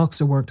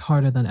 Boxer worked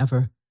harder than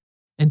ever.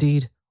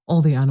 Indeed,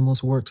 all the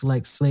animals worked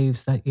like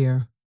slaves that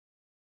year.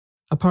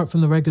 Apart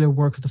from the regular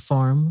work of the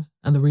farm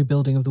and the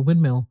rebuilding of the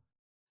windmill,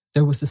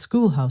 there was the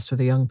schoolhouse for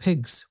the young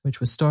pigs, which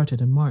was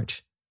started in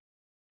March.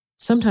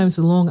 Sometimes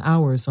the long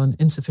hours on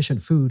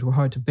insufficient food were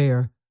hard to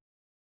bear,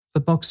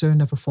 but Boxer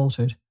never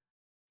faltered.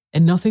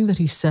 In nothing that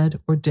he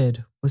said or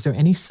did was there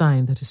any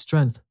sign that his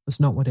strength was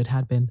not what it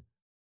had been.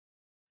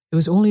 It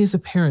was only his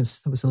appearance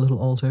that was a little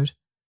altered.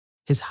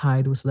 His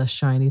hide was less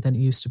shiny than it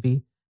used to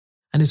be,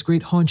 and his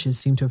great haunches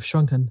seemed to have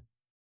shrunken.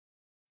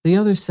 The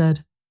others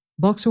said,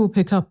 "Boxer will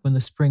pick up when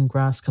the spring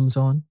grass comes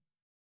on."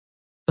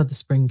 But the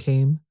spring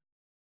came,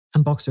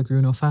 and Boxer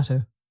grew no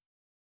fatter.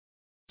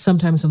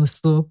 Sometimes on the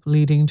slope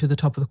leading to the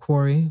top of the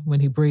quarry, when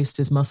he braced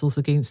his muscles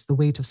against the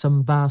weight of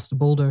some vast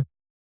boulder,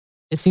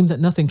 it seemed that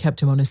nothing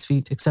kept him on his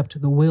feet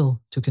except the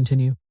will to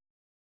continue.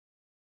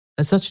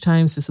 At such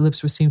times his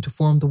lips would seem to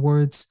form the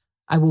words,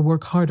 "I will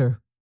work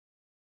harder."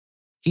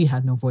 He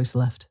had no voice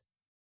left.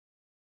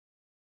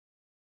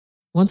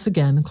 Once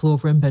again,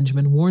 Clover and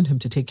Benjamin warned him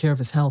to take care of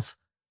his health,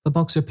 but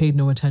Boxer paid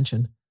no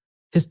attention.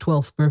 His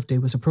 12th birthday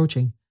was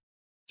approaching.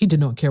 He did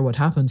not care what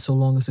happened so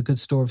long as a good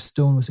store of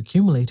stone was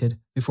accumulated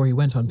before he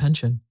went on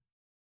pension.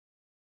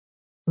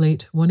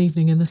 Late one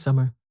evening in the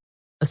summer,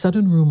 a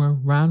sudden rumour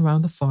ran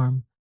round the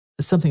farm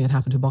that something had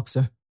happened to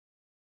Boxer.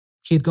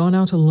 He had gone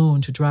out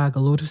alone to drag a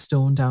load of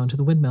stone down to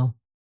the windmill,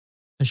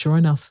 and sure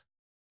enough,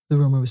 the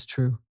rumour was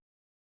true.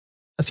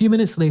 A few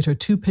minutes later,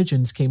 2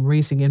 pigeons came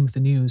racing in with the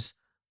news.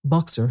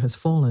 "Boxer has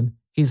fallen.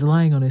 He's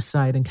lying on his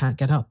side and can't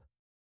get up."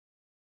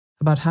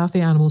 About half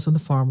the animals on the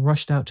farm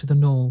rushed out to the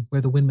knoll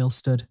where the windmill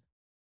stood.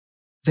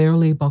 There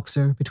lay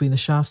Boxer between the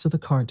shafts of the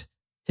cart,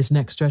 his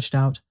neck stretched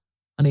out,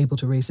 unable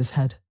to raise his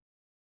head.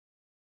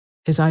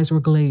 His eyes were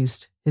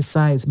glazed, his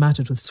sides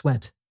matted with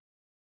sweat.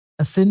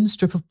 A thin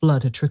strip of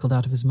blood had trickled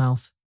out of his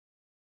mouth.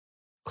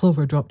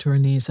 Clover dropped to her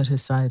knees at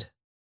his side.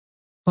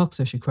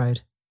 "Boxer," she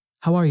cried,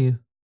 "how are you?"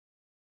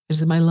 "It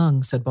is my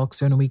lung," said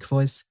Boxer in a weak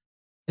voice.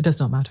 "It does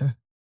not matter.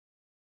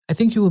 I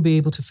think you will be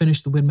able to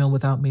finish the windmill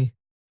without me.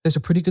 There's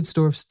a pretty good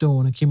store of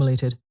stone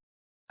accumulated.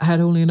 I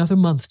had only another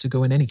month to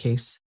go in any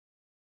case.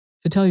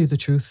 To tell you the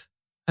truth,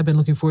 I've been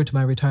looking forward to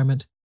my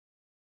retirement.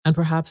 And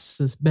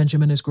perhaps, as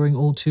Benjamin is growing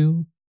old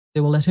too,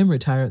 they will let him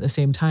retire at the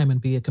same time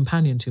and be a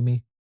companion to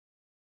me."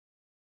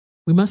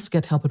 "We must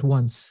get help at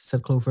once,"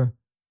 said Clover.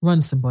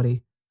 "Run,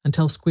 somebody, and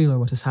tell Squealer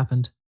what has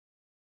happened."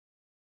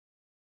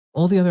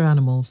 All the other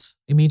animals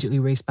immediately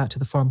raced back to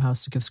the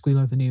farmhouse to give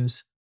Squealer the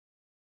news.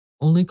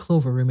 Only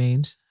Clover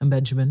remained, and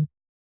Benjamin,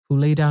 who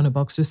lay down at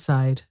Boxer's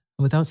side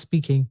and, without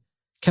speaking,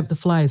 kept the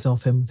flies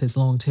off him with his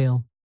long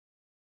tail.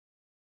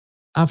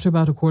 After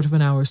about a quarter of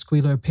an hour,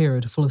 Squealer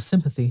appeared, full of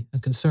sympathy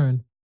and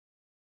concern.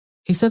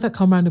 He said that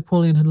Comrade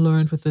Napoleon had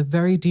learned with the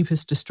very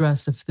deepest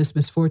distress of this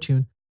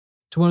misfortune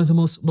to one of the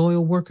most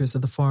loyal workers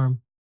of the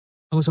farm,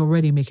 and was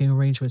already making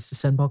arrangements to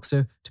send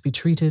Boxer to be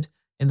treated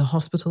in the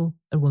hospital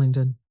at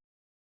Willingdon.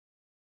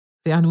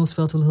 The animals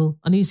felt a little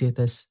uneasy at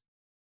this.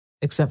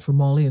 Except for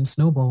Molly and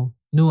Snowball,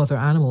 no other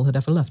animal had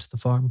ever left the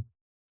farm,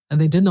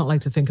 and they did not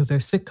like to think of their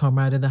sick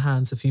comrade in the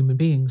hands of human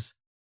beings.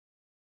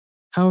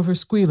 However,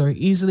 Squealer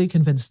easily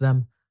convinced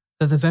them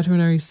that the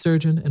veterinary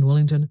surgeon in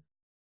Willingdon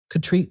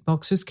could treat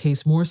Boxer's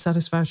case more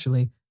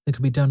satisfactorily than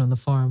could be done on the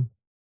farm.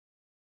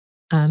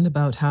 And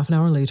about half an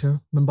hour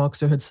later, when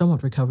Boxer had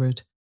somewhat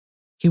recovered,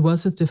 he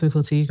was with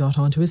difficulty got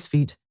onto his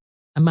feet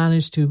and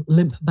managed to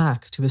limp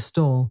back to his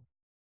stall,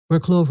 where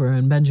Clover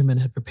and Benjamin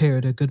had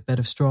prepared a good bed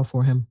of straw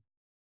for him.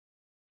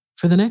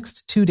 For the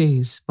next 2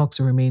 days,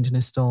 Boxer remained in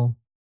his stall.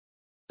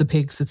 The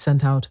pigs had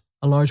sent out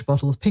a large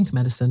bottle of pink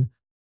medicine,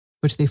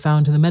 which they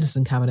found in the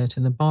medicine cabinet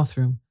in the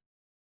bathroom,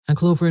 and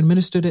Clover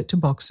administered it to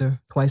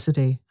Boxer twice a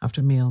day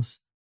after meals.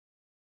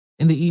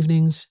 In the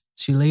evenings,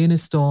 she lay in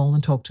his stall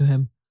and talked to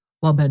him,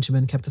 while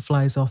Benjamin kept the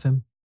flies off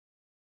him.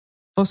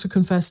 Boxer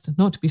confessed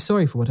not to be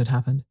sorry for what had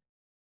happened.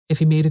 If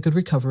he made a good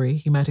recovery,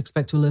 he might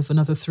expect to live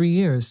another 3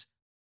 years,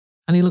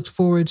 and he looked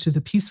forward to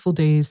the peaceful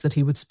days that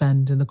he would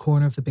spend in the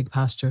corner of the big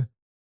pasture.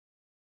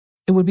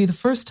 It would be the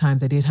first time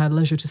that he had had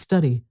leisure to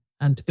study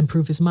and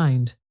improve his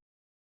mind.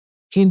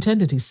 He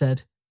intended, he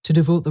said, to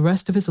devote the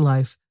rest of his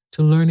life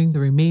to learning the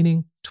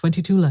remaining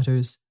 22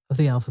 letters of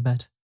the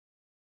alphabet.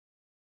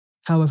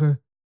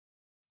 However,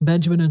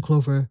 Benjamin and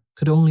Clover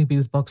could only be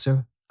with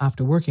Boxer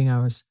after working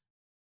hours,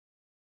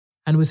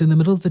 and it was in the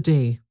middle of the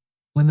day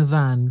when the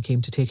van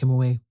came to take him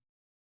away.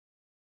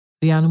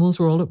 The animals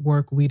were all at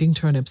work weeding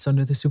turnips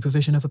under the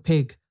supervision of a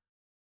pig,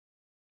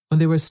 when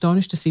they were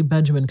astonished to see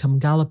Benjamin come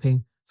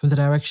galloping from the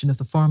direction of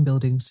the farm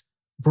buildings,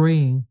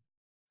 braying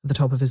at the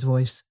top of his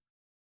voice.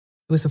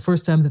 It was the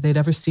first time that they'd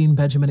ever seen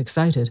Benjamin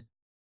excited.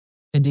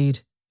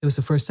 Indeed, it was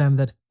the first time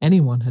that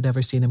anyone had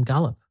ever seen him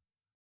gallop.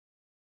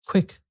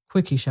 "Quick,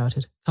 quick," he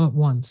shouted. "Come at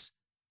once.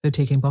 They're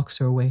taking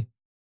Boxer away."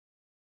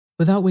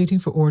 Without waiting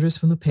for orders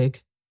from the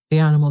pig, the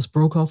animals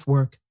broke off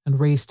work and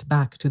raced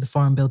back to the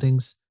farm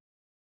buildings.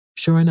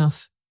 Sure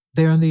enough,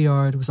 there in the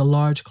yard was a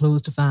large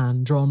closed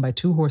van drawn by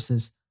 2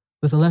 horses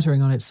with a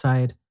lettering on its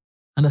side,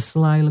 and a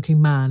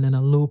sly-looking man in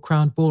a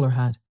low-crowned bowler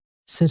hat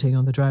sitting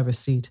on the driver's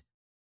seat.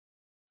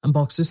 And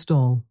Boxer's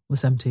stall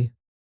was empty.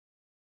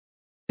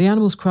 The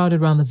animals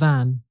crowded round the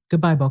van.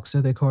 "Goodbye,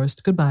 Boxer," they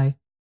chorused. "Goodbye."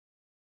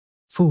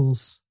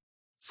 "Fools,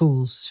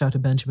 fools,"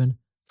 shouted Benjamin,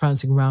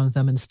 prancing round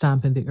them and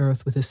stamping the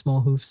earth with his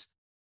small hoofs.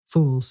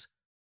 "Fools.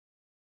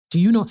 Do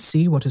you not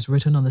see what is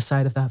written on the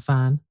side of that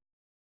van?"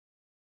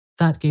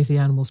 That gave the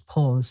animals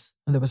pause,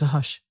 and there was a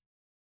hush.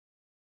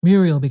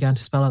 Muriel began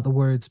to spell out the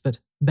words, but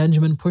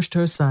Benjamin pushed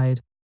her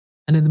aside,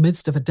 and in the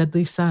midst of a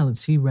deadly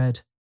silence he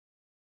read,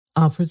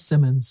 "Alfred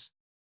Simmons,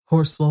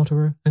 horse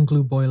slaughterer and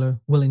glue boiler,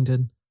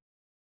 Willingdon.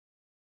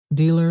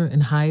 Dealer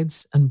in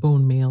hides and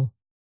bone meal.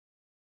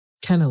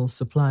 Kennels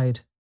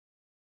supplied."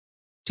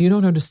 "Do you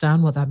not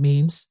understand what that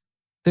means?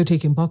 They're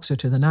taking Boxer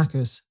to the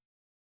knackers."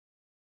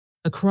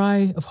 A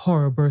cry of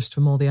horror burst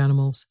from all the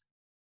animals.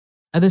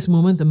 At this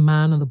moment, the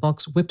man on the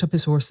box whipped up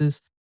his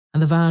horses,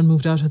 and the van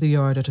moved out of the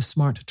yard at a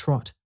smart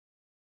trot.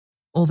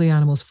 All the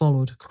animals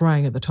followed,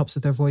 crying at the tops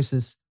of their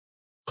voices.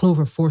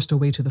 Clover forced her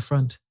way to the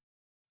front.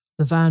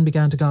 The van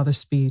began to gather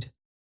speed.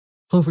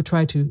 Clover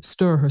tried to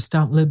stir her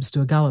stout limbs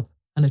to a gallop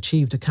and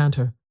achieved a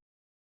canter.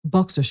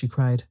 "Boxer," she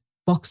cried.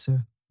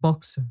 "Boxer,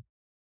 Boxer,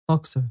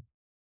 Boxer."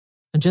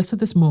 And just at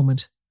this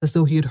moment, as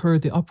though he had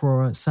heard the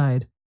uproar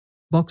outside,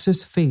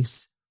 Boxer's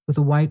face, with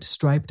a white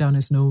stripe down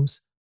his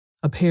nose,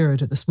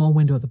 appeared at the small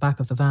window at the back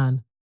of the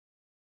van.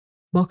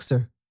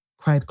 "Boxer,"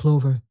 cried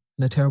Clover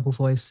in a terrible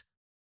voice.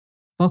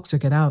 "Boxer,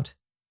 get out.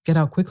 Get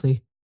out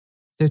quickly.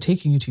 They're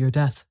taking you to your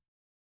death."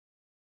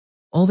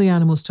 All the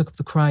animals took up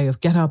the cry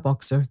of "Get out,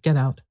 Boxer, get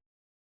out."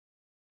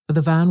 But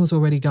the van was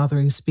already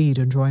gathering speed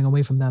and drawing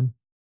away from them.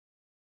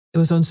 It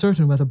was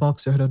uncertain whether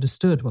Boxer had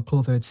understood what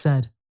Clover had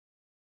said,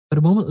 but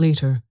a moment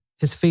later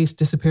his face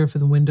disappeared from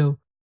the window,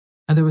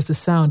 and there was the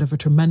sound of a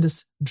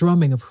tremendous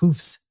drumming of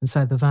hoofs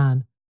inside the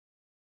van.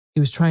 He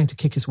was trying to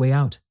kick his way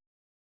out.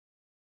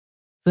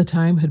 The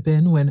time had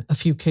been when a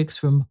few kicks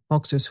from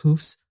Boxer's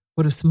hoofs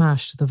would have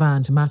smashed the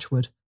van to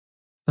matchwood,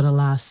 but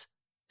alas,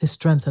 his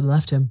strength had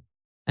left him,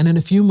 and in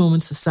a few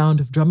moments the sound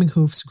of drumming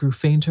hoofs grew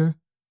fainter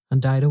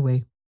and died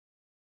away.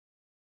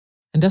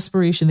 In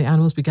desperation, the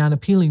animals began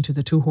appealing to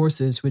the 2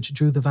 horses which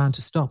drew the van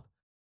to stop.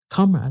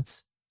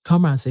 "Comrades,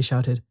 comrades," they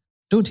shouted,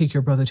 "don't take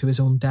your brother to his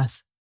own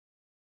death."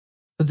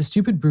 But the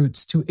stupid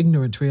brutes, too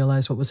ignorant to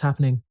realize what was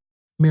happening,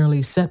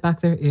 merely set back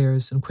their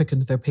ears and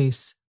quickened their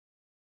pace.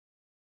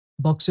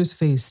 Boxer's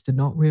face did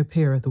not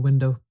reappear at the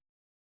window.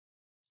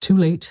 Too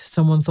late,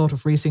 someone thought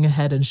of racing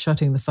ahead and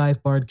shutting the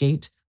 5-barred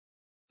gate,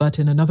 but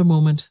in another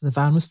moment the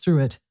van was through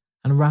it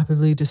and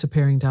rapidly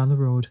disappearing down the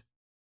road.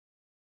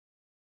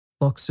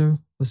 Boxer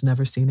was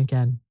never seen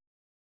again.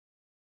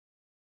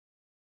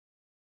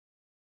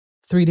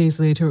 3 days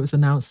later, it was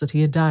announced that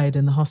he had died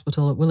in the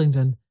hospital at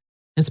Willingdon,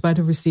 in spite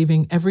of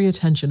receiving every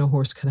attention a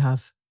horse could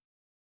have.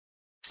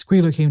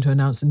 Squealer came to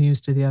announce the news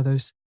to the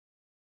others.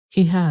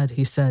 He had,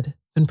 he said,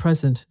 been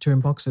present during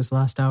Boxer's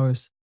last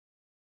hours.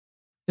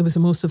 "It was the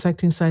most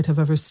affecting sight I've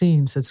ever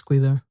seen," said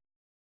Squealer,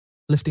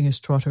 lifting his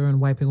trotter and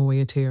wiping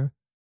away a tear.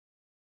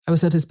 "I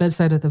was at his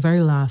bedside at the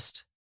very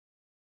last,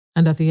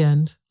 and at the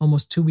end,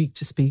 almost too weak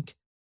to speak,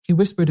 he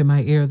whispered in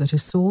my ear that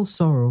his sole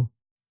sorrow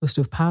was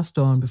to have passed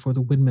on before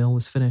the windmill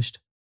was finished.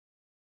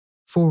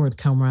 'Forward,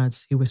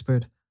 comrades,' he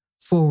whispered.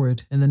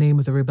 'Forward in the name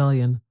of the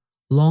rebellion.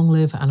 Long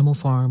live Animal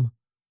Farm.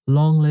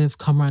 Long live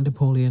Comrade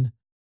Napoleon.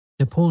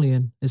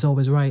 Napoleon is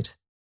always right.'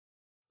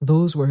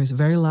 Those were his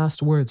very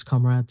last words,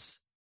 comrades."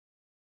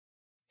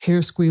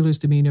 Herr Squealer's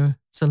demeanour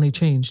suddenly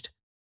changed.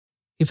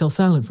 He fell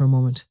silent for a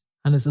moment,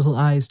 and his little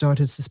eyes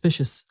darted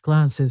suspicious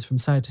glances from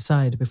side to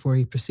side before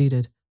he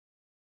proceeded.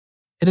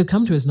 It had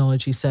come to his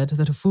knowledge, he said,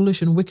 that a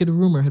foolish and wicked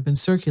rumour had been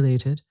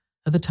circulated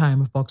at the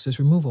time of Boxer's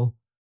removal.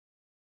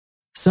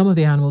 Some of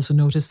the animals had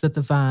noticed that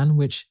the van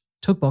which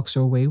took Boxer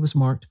away was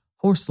marked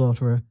Horse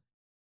Slaughterer,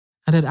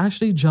 and had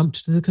actually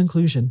jumped to the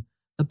conclusion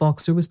that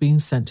Boxer was being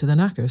sent to the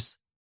knackers.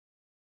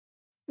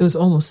 It was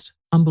almost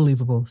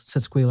unbelievable,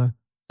 said Squealer,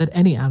 that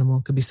any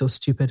animal could be so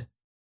stupid.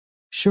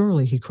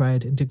 "Surely," he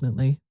cried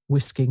indignantly,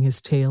 whisking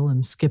his tail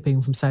and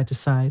skipping from side to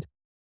side,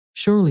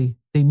 "surely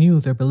they knew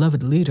their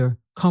beloved leader,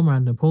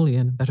 Comrade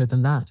Napoleon, better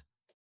than that."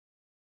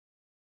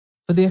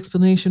 But the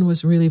explanation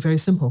was really very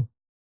simple.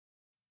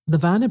 The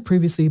van had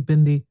previously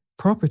been the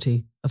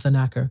property of the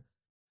knacker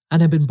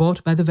and had been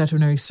bought by the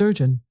veterinary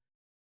surgeon,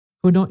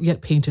 who had not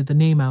yet painted the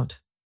name out.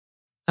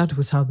 That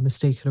was how the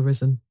mistake had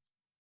arisen.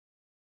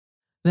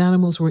 The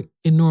animals were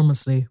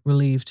enormously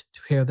relieved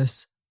to hear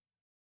this.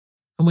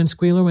 And when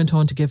Squealer went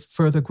on to give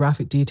further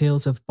graphic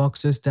details of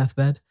Boxer's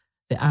deathbed,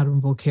 the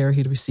admirable care he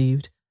had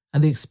received,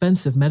 and the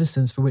expensive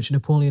medicines for which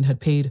Napoleon had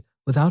paid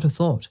without a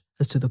thought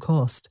as to the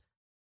cost,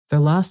 their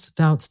last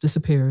doubts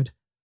disappeared,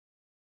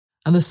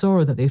 and the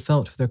sorrow that they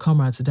felt for their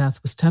comrade's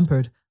death was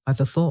tempered by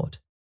the thought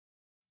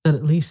that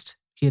at least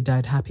he had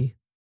died happy.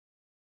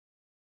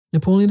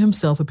 Napoleon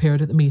himself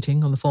appeared at the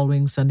meeting on the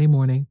following Sunday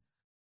morning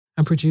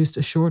and produced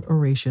a short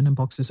oration in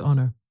Boxer's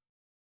honour.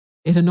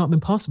 It had not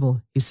been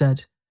possible, he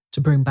said,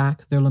 to bring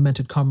back their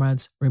lamented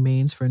comrade's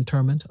remains for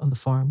interment on the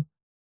farm,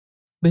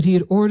 but he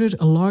had ordered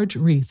a large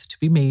wreath to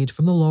be made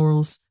from the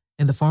laurels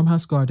in the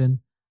farmhouse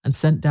garden and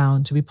sent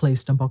down to be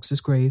placed on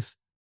Boxer's grave.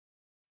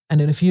 And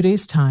in a few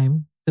days'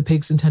 time, the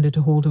pigs intended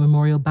to hold a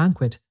memorial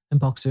banquet in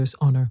Boxer's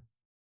honour.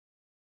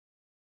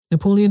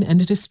 Napoleon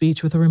ended his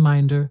speech with a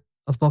reminder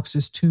of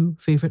Boxer's two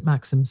favourite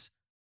maxims: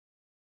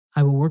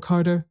 "I will work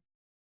harder,"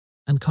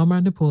 and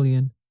 "Comrade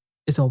Napoleon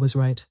is always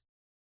right."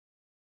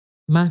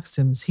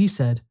 Maxims, he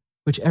said,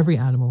 which every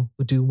animal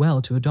would do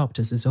well to adopt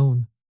as his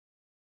own.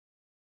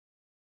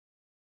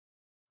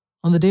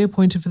 On the day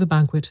appointed for the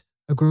banquet,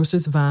 a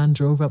grocer's van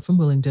drove up from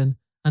Willingdon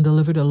and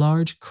delivered a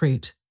large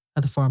crate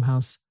at the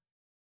farmhouse.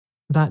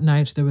 That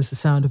night there was the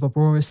sound of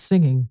uproarious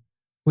singing,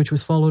 which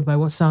was followed by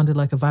what sounded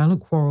like a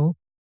violent quarrel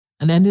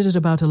and ended at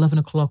about 11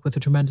 o'clock with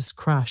a tremendous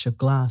crash of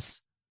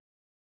glass.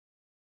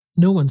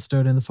 No one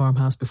stirred in the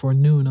farmhouse before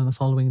noon on the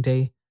following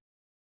day,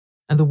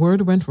 and the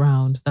word went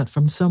round that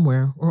from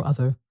somewhere or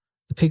other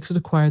the pigs had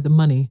acquired the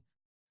money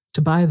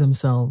to buy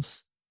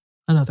themselves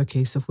another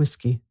case of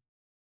whiskey.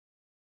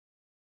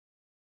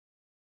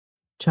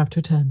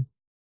 Chapter 10.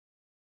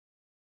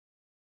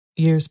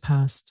 Years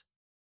passed.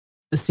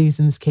 The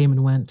seasons came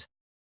and went.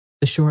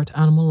 The short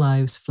animal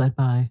lives fled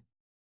by.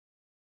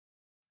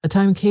 A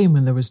time came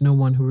when there was no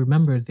one who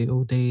remembered the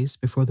old days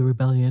before the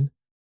rebellion,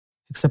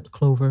 except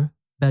Clover,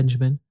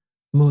 Benjamin,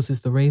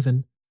 Moses the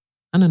raven,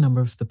 and a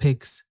number of the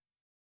pigs.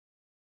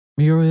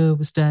 Muriel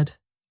was dead.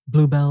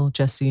 Bluebell,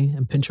 Jessie,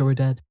 and Pincher were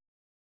dead.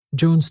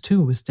 Jones,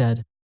 too, was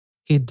dead.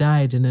 He had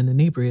died in an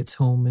inebriate's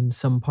home in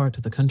some part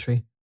of the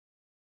country.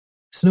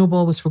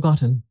 Snowball was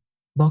forgotten.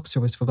 Boxer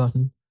was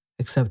forgotten,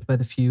 except by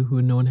the few who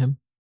had known him.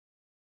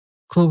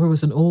 Clover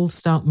was an old,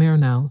 stout mare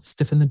now,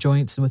 stiff in the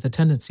joints and with a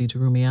tendency to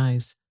rheumy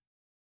eyes.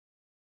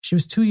 She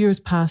was 2 years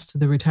past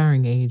the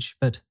retiring age,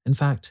 but, in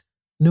fact,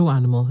 no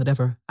animal had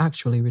ever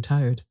actually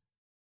retired.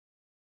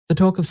 The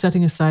talk of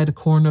setting aside a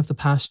corner of the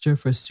pasture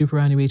for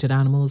superannuated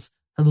animals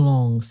had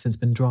long since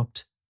been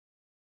dropped.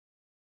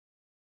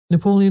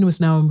 Napoleon was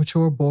now a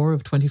mature boar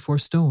of 24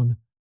 stone.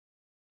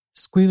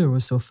 Squealer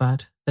was so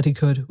fat that he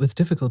could, with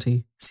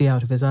difficulty, see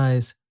out of his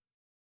eyes.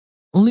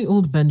 Only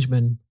old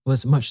Benjamin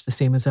was much the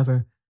same as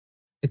ever,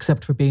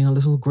 except for being a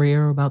little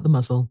greyer about the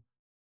muzzle,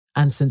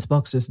 and since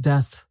Boxer's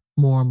death,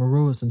 more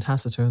morose and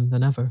taciturn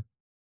than ever.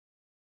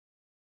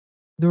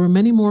 There were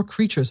many more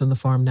creatures on the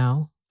farm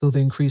now, though the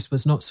increase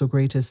was not so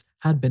great as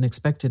had been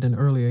expected in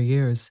earlier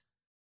years.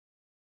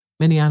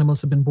 Many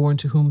animals had been born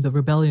to whom the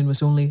rebellion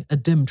was only a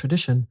dim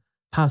tradition,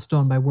 passed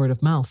on by word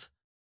of mouth,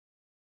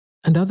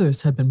 and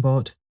others had been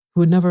bought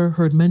who had never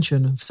heard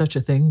mention of such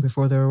a thing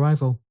before their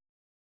arrival.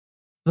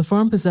 The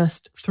farm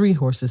possessed 3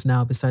 horses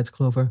now besides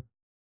Clover.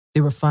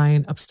 They were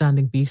fine,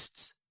 upstanding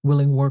beasts,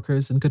 willing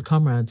workers and good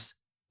comrades,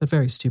 but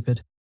very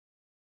stupid.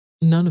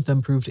 None of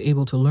them proved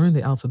able to learn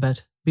the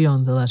alphabet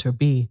beyond the letter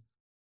B,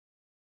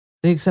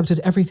 They accepted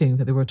everything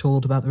that they were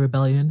told about the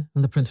rebellion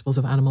and the principles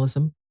of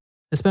animalism,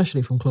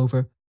 especially from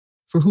Clover,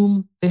 for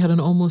whom they had an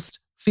almost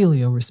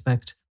filial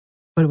respect,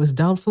 but it was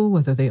doubtful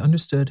whether they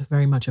understood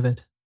very much of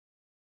it.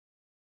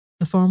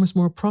 The farm was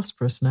more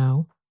prosperous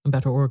now and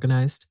better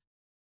organized.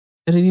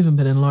 It had even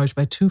been enlarged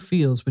by 2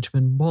 fields which had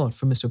been bought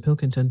from Mr.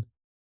 Pilkington.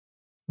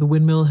 The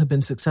windmill had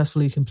been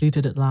successfully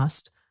completed at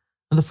last,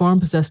 and the farm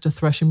possessed a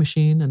threshing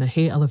machine and a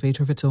hay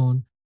elevator of its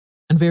own,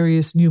 and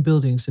various new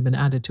buildings had been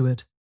added to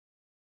it.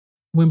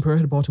 Whymper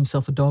had bought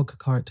himself a dog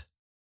cart.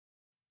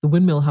 The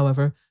windmill,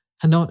 however,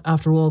 had not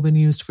after all been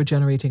used for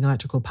generating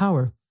electrical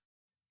power.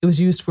 It was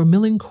used for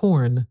milling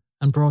corn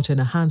and brought in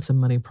a handsome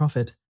money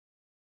profit.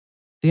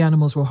 The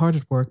animals were hard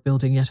at work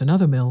building yet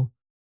another mill.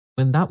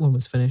 When that one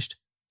was finished,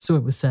 so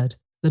it was said,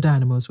 the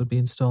dynamos would be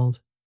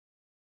installed.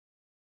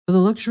 But the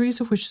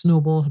luxuries of which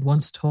Snowball had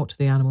once taught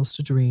the animals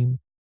to dream,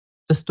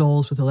 the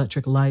stalls with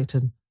electric light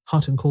and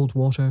hot and cold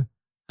water,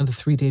 and the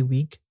 3-day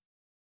week,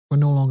 were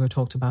no longer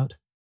talked about.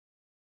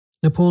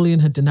 Napoleon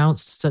had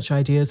denounced such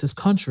ideas as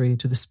contrary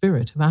to the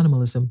spirit of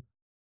animalism.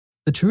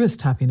 The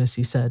truest happiness,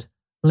 he said,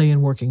 lay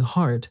in working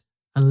hard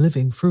and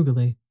living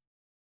frugally.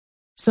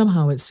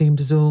 Somehow it seemed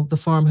as though the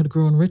farm had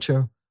grown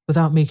richer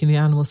without making the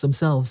animals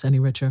themselves any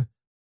richer,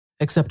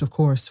 except, of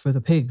course, for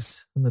the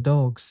pigs and the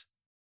dogs.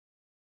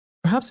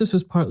 Perhaps this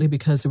was partly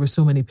because there were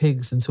so many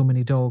pigs and so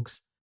many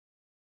dogs.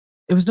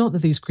 It was not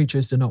that these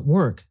creatures did not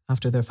work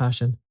after their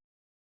fashion.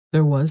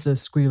 There was,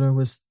 as Squealer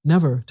was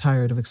never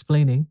tired of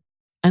explaining,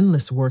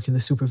 endless work in the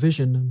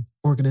supervision and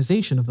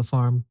organization of the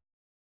farm.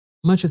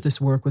 Much of this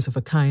work was of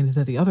a kind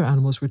that the other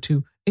animals were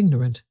too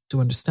ignorant to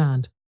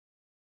understand.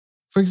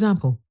 For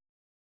example,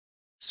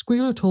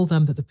 Squealer told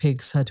them that the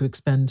pigs had to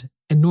expend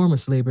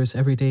enormous labours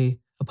every day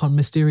upon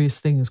mysterious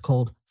things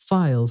called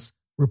files,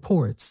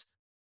 reports,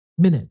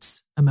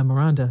 minutes, and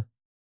memoranda.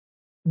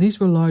 These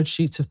were large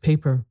sheets of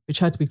paper which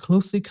had to be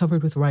closely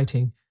covered with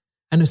writing,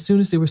 and as soon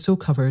as they were so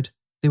covered,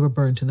 they were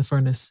burnt in the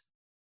furnace.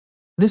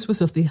 This was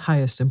of the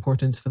highest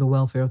importance for the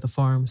welfare of the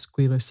farm,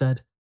 Squealer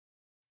said.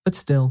 But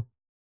still,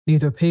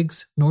 neither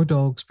pigs nor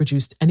dogs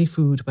produced any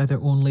food by their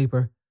own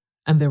labour,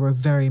 and there were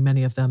very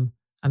many of them,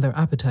 and their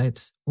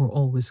appetites were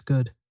always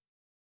good.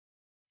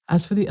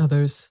 As for the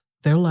others,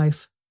 their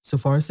life, so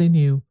far as they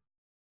knew,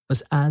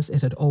 was as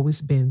it had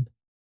always been.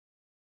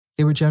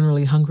 They were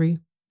generally hungry,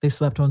 they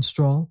slept on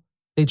straw,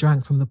 they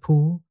drank from the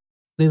pool,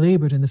 they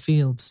laboured in the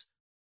fields.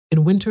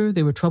 In winter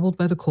they were troubled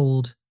by the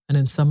cold, and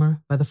in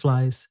summer by the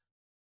flies.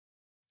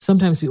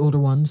 Sometimes the older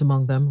ones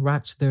among them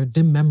racked their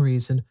dim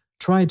memories and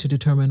tried to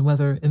determine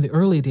whether, in the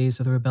early days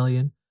of the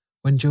rebellion,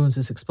 when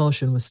Jones's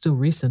expulsion was still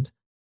recent,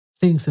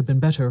 things had been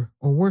better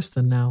or worse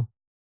than now.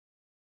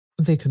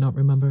 They could not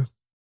remember.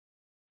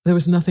 There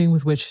was nothing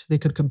with which they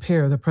could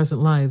compare their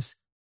present lives.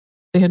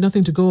 They had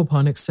nothing to go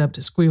upon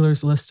except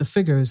Squealer's list of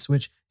figures,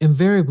 which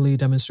invariably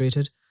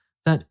demonstrated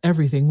that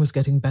everything was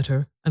getting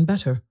better and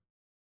better.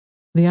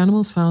 The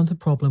animals found the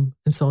problem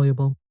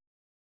insoluble.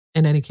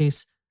 In any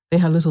case, they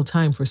had little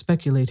time for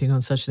speculating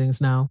on such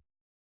things now.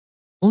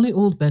 Only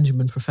old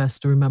Benjamin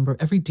professed to remember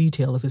every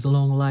detail of his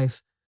long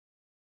life,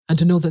 and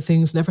to know that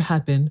things never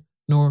had been,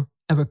 nor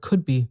ever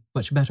could be,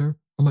 much better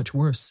or much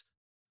worse.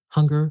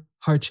 Hunger,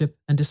 hardship,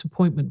 and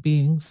disappointment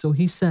being, so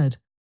he said,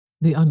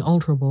 the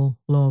unalterable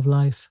law of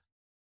life.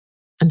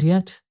 And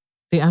yet,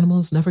 the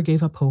animals never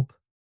gave up hope.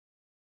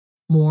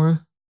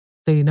 More,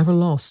 they never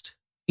lost,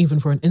 even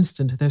for an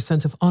instant, their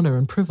sense of honour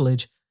and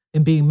privilege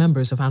in being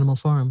members of Animal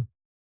Farm.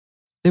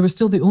 They were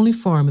still the only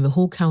farm in the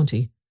whole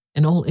county,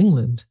 in all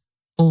England,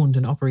 owned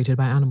and operated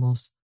by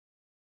animals.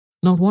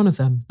 Not one of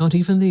them, not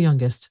even the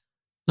youngest,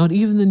 not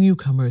even the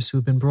newcomers who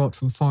had been brought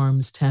from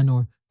farms 10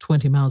 or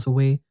 20 miles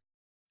away,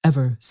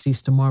 ever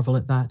ceased to marvel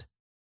at that.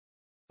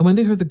 And when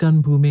they heard the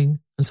gun booming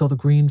and saw the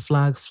green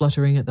flag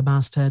fluttering at the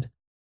masthead,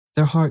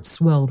 their hearts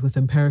swelled with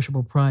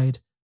imperishable pride,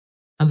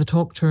 and the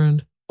talk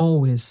turned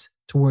always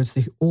towards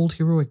the old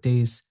heroic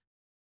days,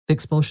 the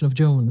expulsion of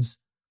Jones,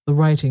 the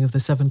writing of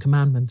the 7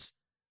 Commandments,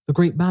 the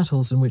great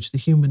battles in which the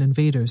human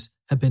invaders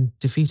had been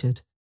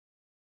defeated.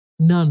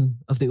 None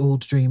of the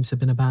old dreams had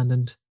been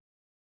abandoned.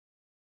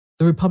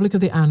 The Republic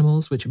of the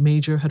Animals, which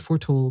Major had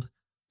foretold,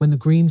 when the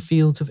green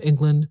fields of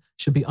England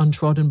should be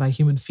untrodden by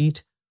human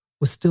feet,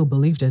 was still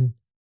believed in.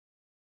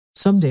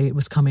 Some day it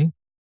was coming.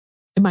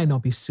 It might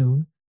not be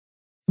soon.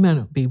 It might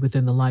not be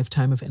within the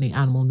lifetime of any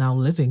animal now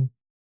living,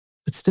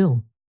 but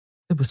still,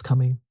 it was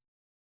coming.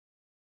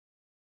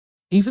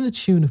 Even the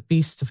tune of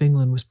Beasts of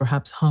England was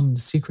perhaps hummed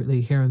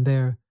secretly here and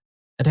there.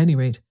 At any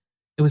rate,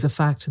 it was a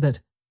fact that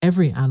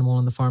every animal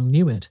on the farm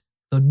knew it,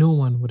 though no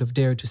one would have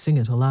dared to sing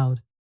it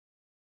aloud.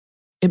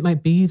 It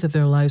might be that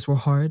their lives were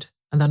hard,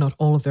 and that not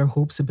all of their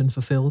hopes had been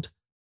fulfilled,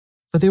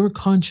 but they were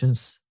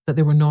conscious that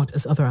they were not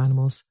as other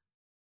animals.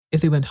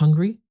 If they went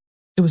hungry,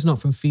 it was not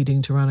from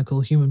feeding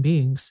tyrannical human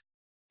beings.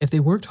 If they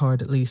worked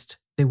hard, at least,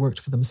 they worked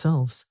for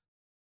themselves.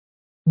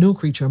 No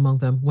creature among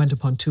them went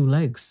upon 2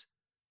 legs.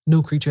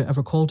 No creature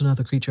ever called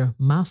another creature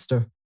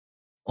master.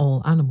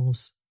 All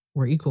animals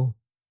were equal.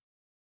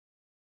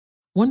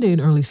 One day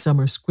in early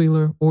summer,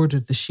 Squealer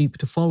ordered the sheep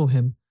to follow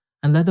him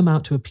and led them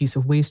out to a piece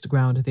of waste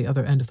ground at the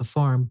other end of the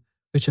farm,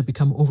 which had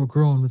become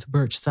overgrown with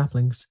birch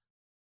saplings.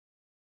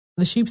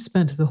 The sheep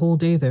spent the whole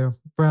day there,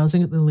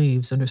 browsing at the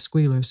leaves under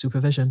Squealer's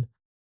supervision.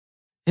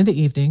 In the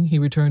evening, he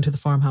returned to the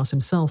farmhouse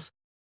himself,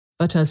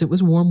 but as it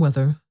was warm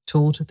weather,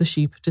 told the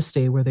sheep to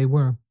stay where they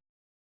were.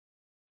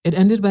 It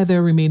ended by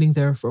their remaining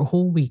there for a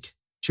whole week,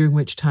 during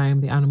which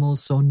time the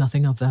animals saw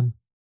nothing of them.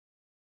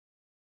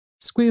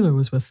 Squealer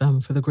was with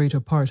them for the greater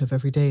part of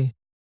every day.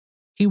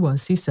 He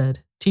was, he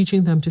said,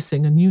 teaching them to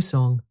sing a new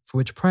song for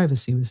which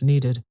privacy was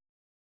needed.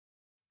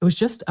 It was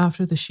just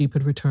after the sheep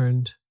had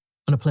returned,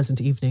 on a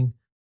pleasant evening,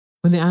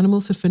 when the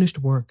animals had finished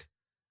work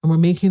and were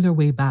making their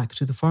way back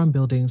to the farm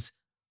buildings,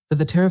 that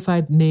the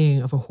terrified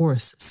neighing of a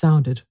horse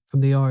sounded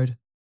from the yard.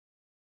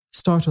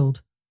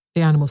 Startled,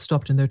 the animals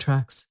stopped in their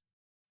tracks.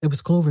 It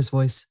was Clover's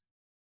voice.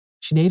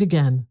 She neighed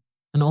again,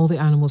 and all the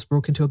animals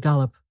broke into a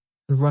gallop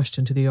and rushed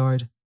into the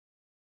yard.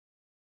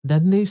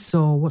 Then they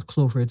saw what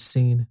Clover had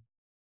seen.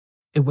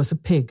 It was a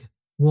pig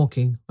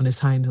walking on his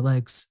hind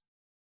legs.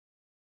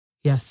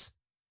 Yes,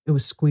 it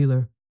was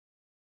Squealer.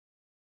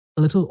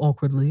 A little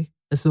awkwardly,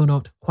 as though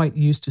not quite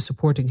used to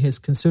supporting his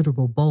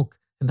considerable bulk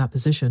in that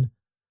position,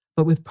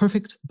 but with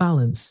perfect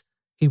balance,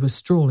 he was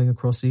strolling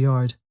across the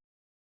yard.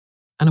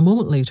 And a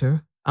moment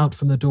later, out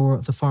from the door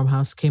of the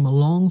farmhouse came a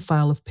long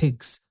file of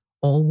pigs,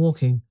 all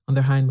walking on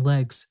their hind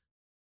legs.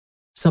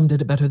 Some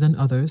did it better than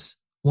others.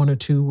 One or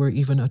two were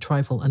even a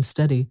trifle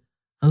unsteady,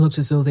 and looked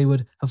as though they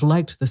would have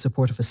liked the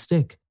support of a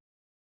stick.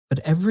 But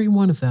every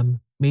one of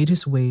them made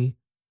his way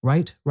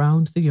right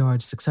round the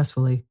yard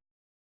successfully.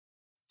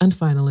 And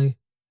finally,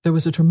 there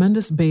was a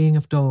tremendous baying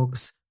of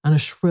dogs and a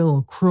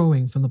shrill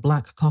crowing from the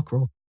black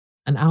cockerel,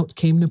 and out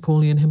came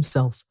Napoleon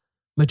himself,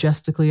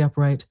 majestically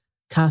upright,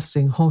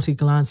 casting haughty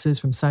glances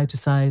from side to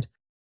side,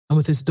 and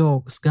with his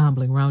dogs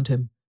gambling round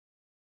him.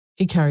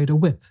 He carried a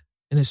whip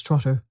in his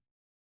trotter.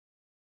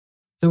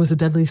 There was a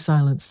deadly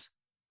silence.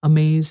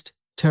 Amazed,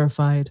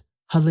 terrified,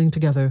 huddling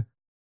together,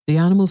 the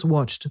animals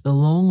watched the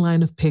long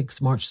line of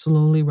pigs march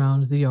slowly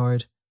round the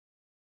yard.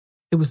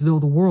 It was as though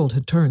the world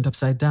had turned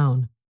upside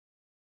down.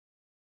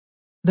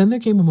 Then there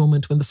came a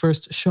moment when the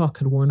first shock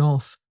had worn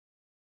off,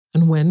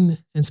 and when,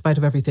 in spite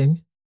of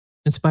everything,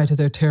 in spite of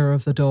their terror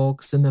of the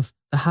dogs and of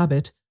the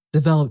habit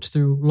developed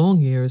through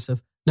long years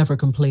of never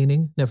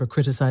complaining, never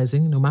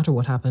criticizing, no matter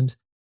what happened,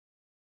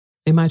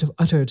 they might have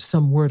uttered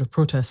some word of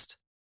protest.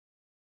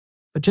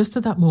 But just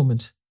at that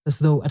moment, as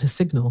though at a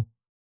signal,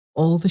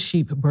 all the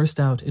sheep burst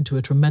out into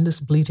a tremendous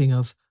bleating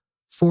of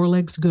 4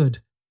 legs good,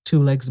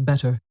 2 legs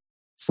better,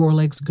 4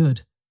 legs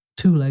good,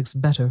 2 legs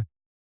better,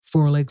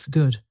 4 legs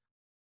good,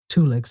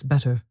 2 legs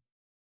better.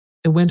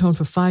 It went on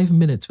for 5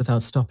 minutes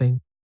without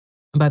stopping,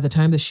 and by the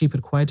time the sheep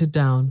had quieted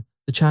down,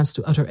 the chance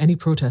to utter any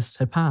protest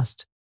had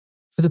passed,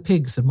 for the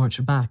pigs had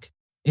marched back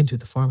into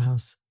the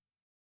farmhouse.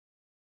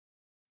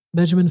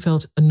 Benjamin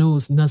felt a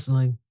nose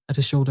nuzzling at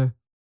his shoulder.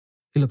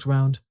 He looked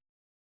round.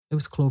 It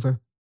was Clover.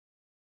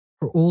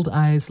 Her old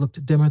eyes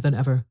looked dimmer than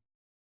ever.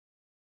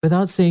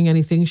 Without saying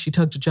anything, she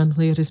tugged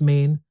gently at his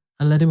mane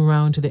and led him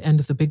around to the end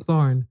of the big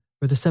barn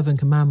where the 7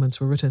 commandments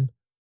were written.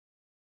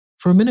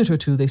 For a minute or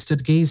two they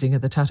stood gazing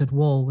at the tattered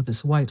wall with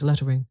its white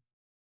lettering.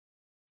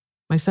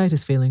 My sight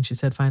is failing, she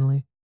said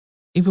finally.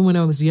 Even when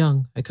I was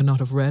young, I could not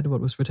have read what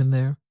was written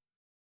there.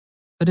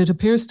 But it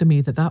appears to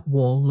me that that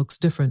wall looks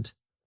different.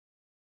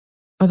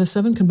 Are the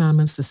 7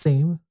 commandments the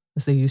same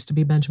as they used to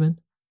be, Benjamin?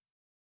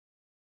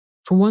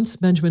 For once,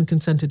 Benjamin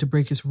consented to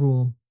break his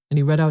rule, and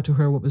he read out to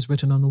her what was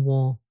written on the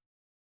wall.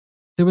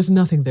 There was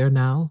nothing there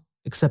now,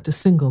 except a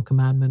single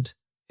commandment.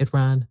 It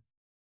ran,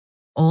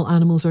 "All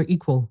animals are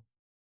equal,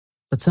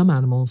 but some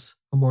animals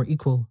are more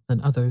equal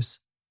than others."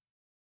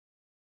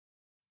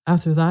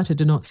 After that, it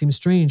did not seem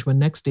strange when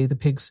next day the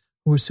pigs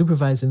who were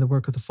supervising the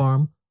work of the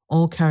farm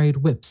all carried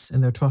whips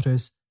in their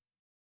trotters.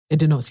 It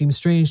did not seem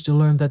strange to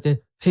learn that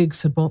the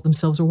pigs had bought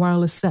themselves a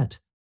wireless set,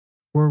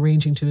 were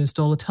arranging to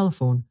install a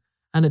telephone,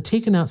 and had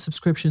taken out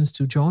subscriptions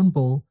to John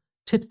Bull,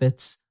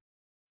 Titbits,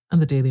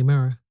 and the Daily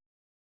Mirror.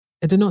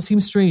 It did not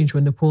seem strange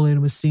when Napoleon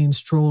was seen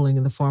strolling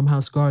in the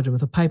farmhouse garden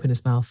with a pipe in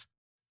his mouth.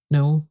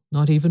 No,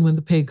 not even when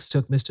the pigs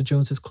took Mr.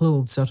 Jones's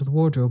clothes out of the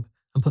wardrobe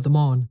and put them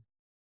on.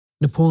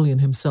 Napoleon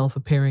himself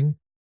appearing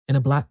in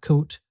a black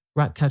coat,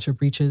 rat-catcher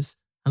breeches,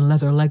 and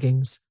leather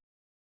leggings,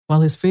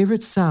 while his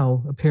favourite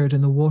sow appeared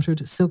in the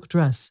watered silk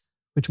dress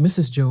which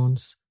Mrs.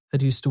 Jones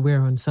had used to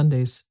wear on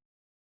Sundays.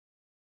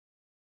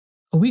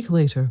 A week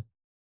later,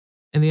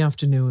 in the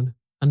afternoon,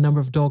 a number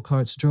of dog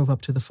carts drove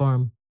up to the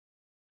farm.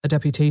 A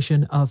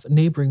deputation of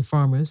neighbouring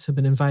farmers had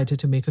been invited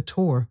to make a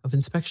tour of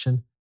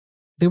inspection.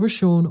 They were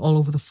shown all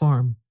over the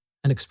farm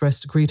and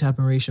expressed great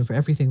admiration for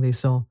everything they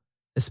saw,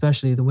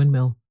 especially the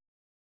windmill.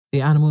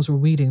 The animals were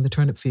weeding the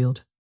turnip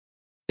field.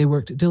 They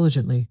worked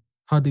diligently,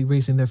 hardly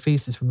raising their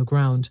faces from the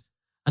ground,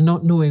 and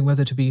not knowing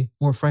whether to be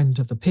more frightened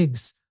of the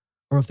pigs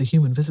or of the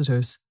human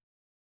visitors.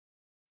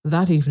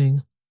 That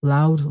evening,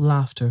 loud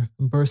laughter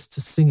and bursts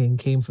of singing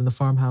came from the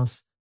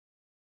farmhouse,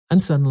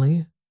 and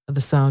suddenly, at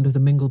the sound of the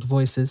mingled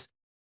voices,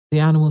 the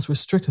animals were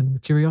stricken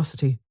with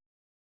curiosity.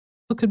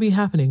 What could be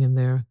happening in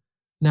there,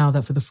 now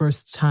that for the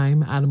first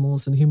time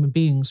animals and human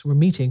beings were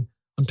meeting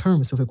on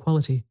terms of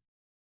equality.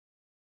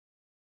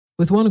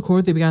 With one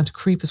accord, they began to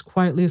creep as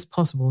quietly as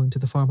possible into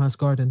the farmhouse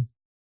garden.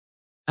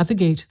 At the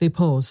gate, they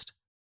paused,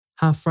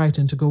 half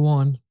frightened to go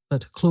on,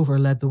 but Clover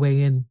led the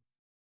way in.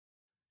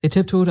 They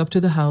tiptoed up to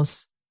the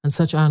house, and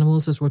such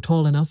animals as were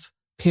tall enough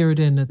peered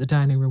in at the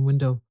dining room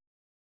window.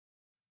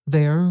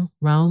 There,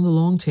 round the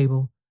long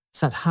table,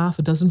 sat half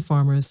a dozen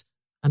farmers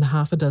and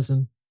half a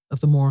dozen of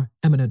the more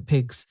eminent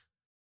pigs,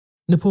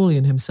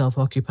 Napoleon himself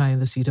occupying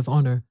the seat of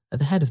honour at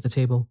the head of the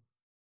table.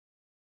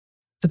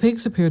 The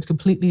pigs appeared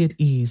completely at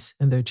ease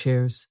in their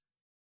chairs.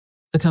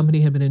 The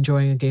company had been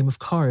enjoying a game of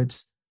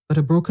cards, but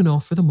had broken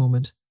off for the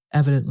moment,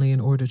 evidently in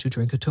order to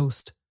drink a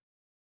toast.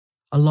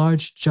 A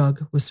large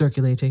jug was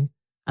circulating,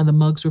 and the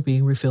mugs were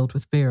being refilled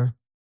with beer.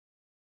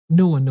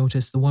 No one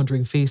noticed the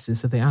wandering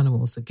faces of the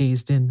animals that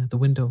gazed in at the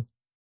window.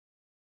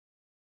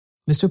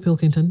 Mr.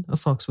 Pilkington of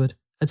Foxwood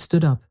had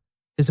stood up,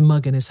 his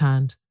mug in his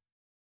hand.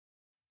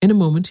 In a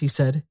moment, he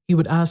said, he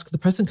would ask the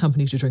present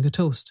company to drink a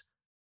toast.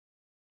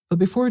 But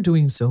before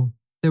doing so,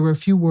 there were a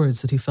few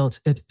words that he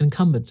felt it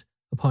incumbent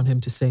upon him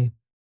to say.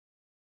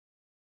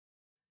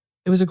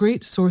 It was a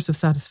great source of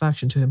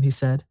satisfaction to him, he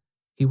said,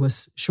 he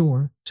was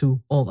sure,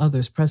 to all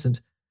others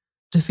present,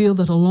 to feel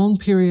that a long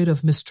period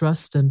of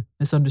mistrust and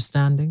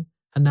misunderstanding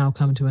had now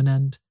come to an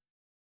end.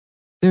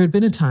 There had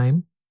been a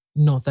time,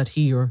 not that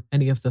he or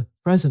any of the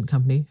present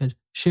company had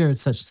shared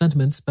such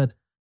sentiments, but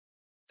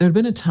there had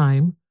been a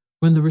time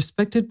when the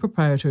respected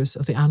proprietors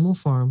of the animal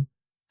farm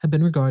had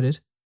been regarded,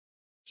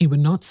 he would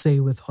not say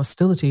with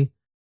hostility,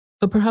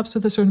 but perhaps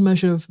with a certain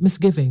measure of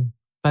misgiving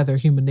by their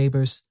human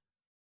neighbours.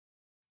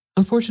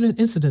 Unfortunate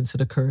incidents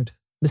had occurred,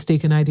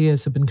 mistaken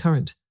ideas had been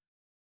current.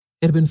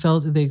 It had been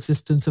felt that the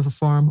existence of a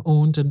farm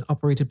owned and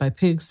operated by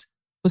pigs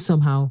was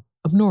somehow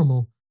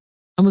abnormal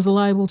and was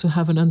liable to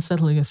have an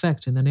unsettling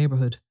effect in the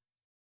neighbourhood.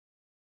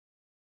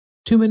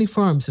 Too many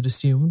farms had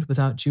assumed,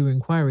 without due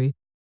inquiry,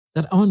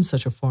 that on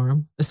such a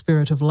farm a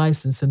spirit of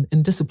licence and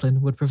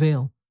indiscipline would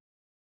prevail.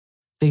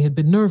 They had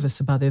been nervous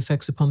about the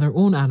effects upon their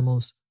own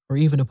animals or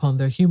even upon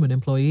their human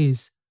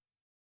employees.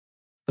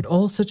 But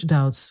all such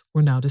doubts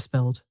were now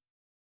dispelled.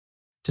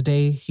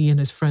 Today he and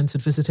his friends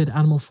had visited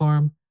Animal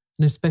Farm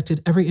and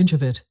inspected every inch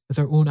of it with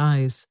their own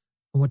eyes,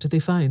 and what did they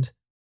find?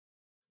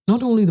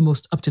 Not only the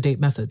most up-to-date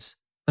methods,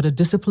 but a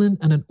discipline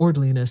and an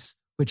orderliness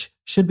which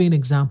should be an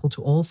example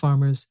to all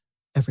farmers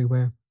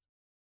everywhere.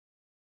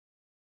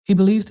 He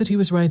believed that he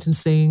was right in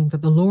saying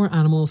that the lower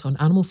animals on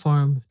Animal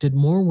Farm did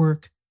more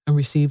work and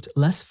received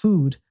less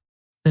food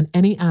than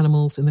any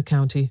animals in the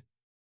county.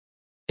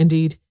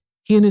 Indeed,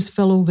 he and his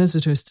fellow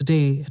visitors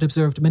today had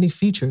observed many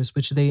features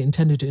which they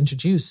intended to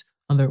introduce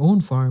on their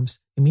own farms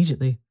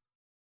immediately.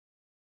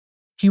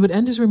 He would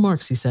end his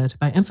remarks, he said,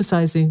 by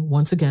emphasizing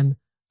once again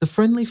the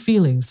friendly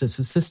feelings that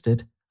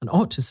subsisted and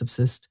ought to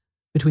subsist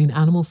between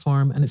Animal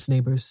Farm and its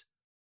neighbours.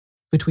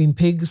 Between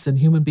pigs and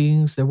human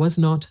beings there was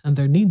not, and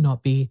there need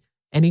not be,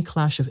 any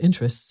clash of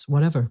interests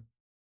whatever.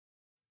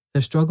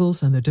 Their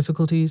struggles and their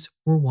difficulties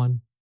were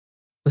one.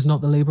 Was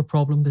not the labour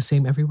problem the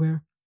same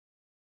everywhere?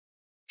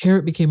 Here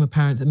it became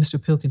apparent that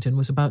Mr. Pilkington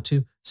was about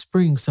to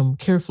spring some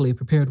carefully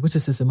prepared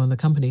witticism on the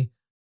company,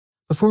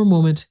 but for a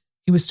moment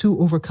he was too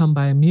overcome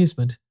by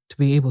amusement to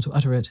be able to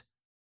utter it.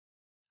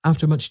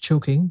 After much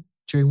choking,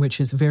 during which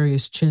his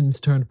various chins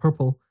turned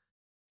purple,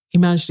 he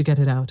managed to get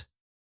it out.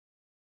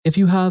 "If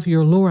you have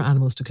your lower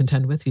animals to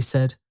contend with," he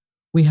said,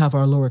 "we have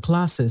our lower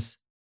classes."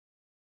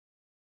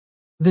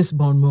 This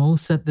bon mot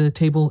set the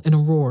table in a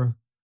roar,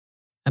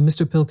 and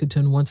Mr.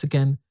 Pilkington once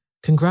again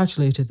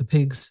congratulated the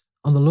pigs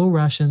on the low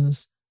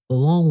rations, the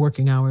long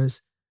working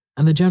hours,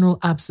 and the general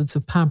absence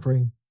of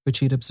pampering which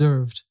he had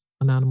observed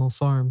on Animal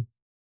Farm.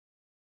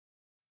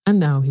 And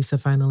now, he said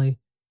finally,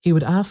 he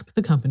would ask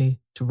the company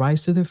to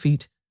rise to their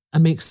feet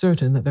and make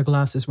certain that their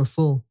glasses were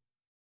full.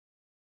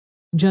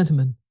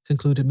 "Gentlemen,"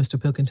 concluded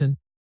Mr. Pilkington,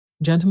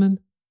 "gentlemen,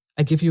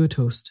 I give you a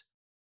toast.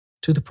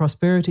 To the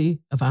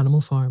prosperity of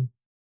Animal Farm."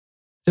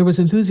 There was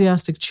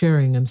enthusiastic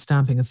cheering and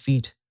stamping of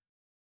feet.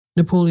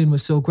 Napoleon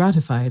was so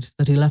gratified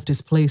that he left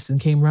his place and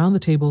came round the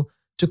table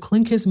to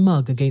clink his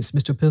mug against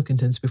Mr.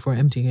 Pilkington's before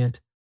emptying it.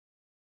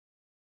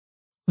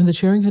 When the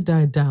cheering had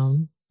died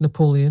down,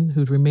 Napoleon,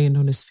 who had remained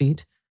on his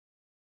feet,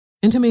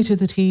 intimated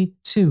that he,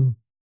 too,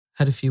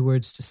 had a few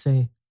words to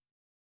say.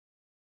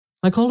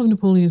 Like all of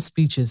Napoleon's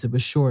speeches, it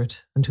was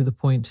short and to the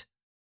point.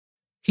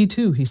 He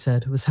too, he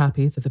said, was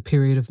happy that the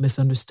period of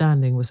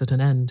misunderstanding was at an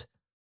end.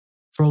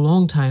 For a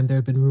long time there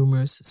had been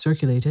rumours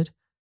circulated,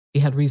 he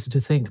had reason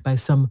to think by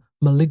some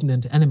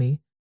malignant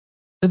enemy,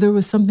 that there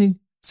was something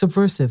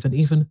subversive and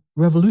even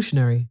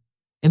revolutionary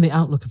in the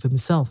outlook of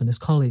himself and his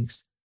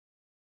colleagues.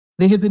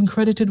 They had been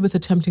credited with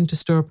attempting to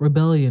stir up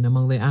rebellion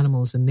among the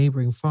animals in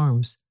neighbouring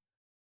farms.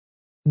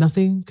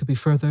 Nothing could be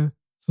further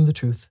from the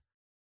truth.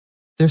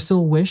 Their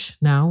sole wish,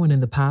 now and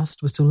in the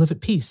past, was to live at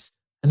peace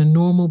and in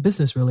normal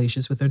business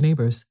relations with their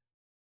neighbours.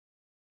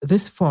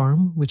 This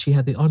farm, which he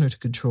had the honour to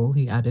control,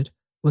 he added,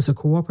 was a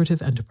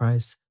cooperative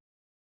enterprise.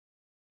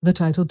 The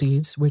title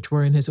deeds, which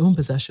were in his own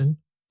possession,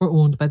 were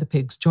owned by the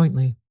pigs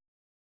jointly.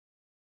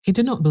 He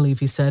did not believe,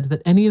 he said,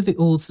 that any of the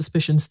old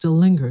suspicions still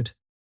lingered.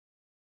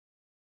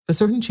 But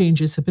certain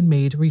changes had been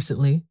made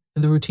recently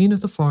in the routine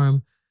of the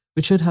farm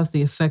which should have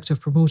the effect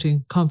of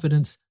promoting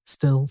confidence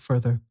still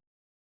further.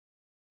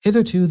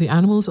 Hitherto, the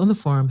animals on the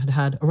farm had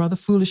had a rather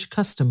foolish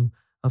custom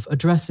of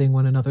addressing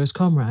one another as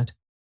comrade.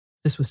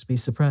 This was to be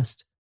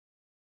suppressed.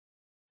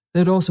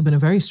 There had also been a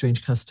very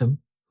strange custom,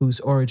 whose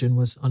origin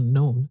was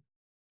unknown,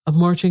 of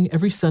marching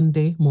every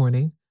Sunday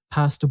morning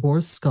past a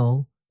boar's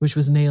skull which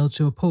was nailed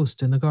to a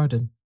post in the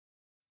garden.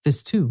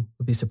 This too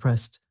would be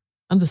suppressed,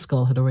 and the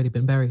skull had already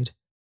been buried.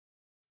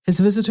 His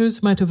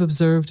visitors might have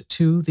observed,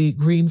 too, the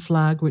green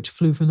flag which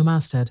flew from the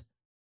masthead.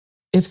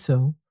 If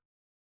so,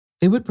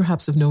 they would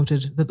perhaps have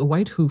noted that the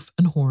white hoof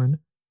and horn,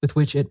 with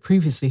which it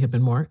previously had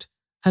been marked,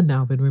 had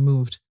now been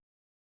removed.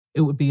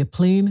 It would be a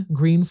plain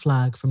green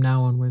flag from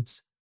now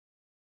onwards.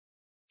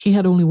 He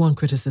had only one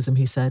criticism,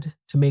 he said,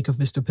 to make of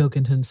Mr.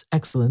 Pilkington's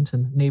excellent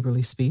and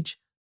neighbourly speech.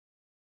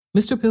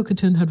 Mr.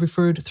 Pilkington had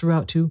referred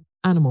throughout to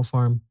Animal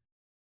Farm.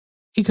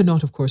 He could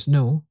not, of course,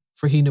 know,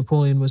 for he,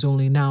 Napoleon, was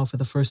only now for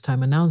the first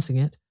time announcing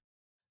it,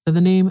 that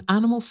the name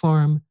Animal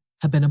Farm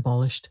had been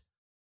abolished.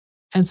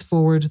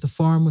 Henceforward, the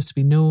farm was to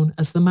be known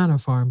as the Manor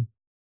Farm,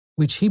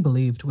 which he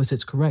believed was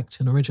its correct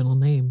and original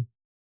name.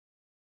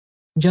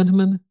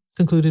 Gentlemen,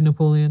 concluded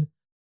Napoleon,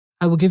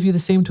 I will give you the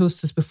same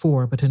toast as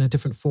before, but in a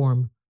different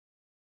form.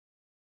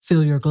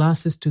 Fill your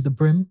glasses to the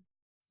brim.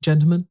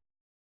 Gentlemen,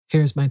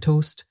 here's my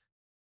toast.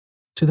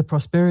 To the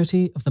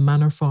prosperity of the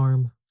Manor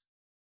Farm.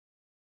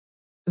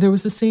 There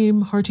was the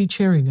same hearty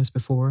cheering as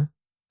before,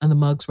 and the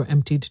mugs were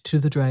emptied to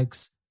the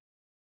dregs.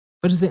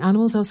 But as the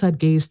animals outside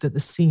gazed at the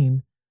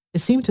scene, it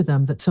seemed to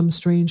them that some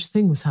strange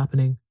thing was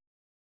happening.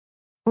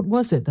 What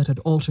was it that had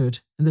altered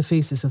in the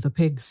faces of the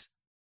pigs?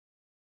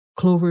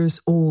 Clover's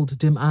old,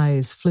 dim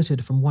eyes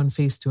flitted from one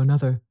face to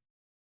another.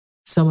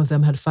 Some of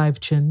them had 5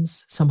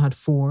 chins, some had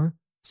 4,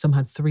 some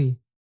had 3.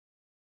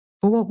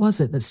 But what was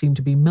it that seemed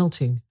to be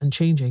melting and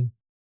changing?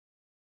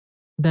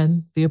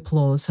 Then, the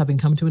applause having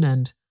come to an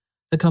end,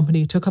 the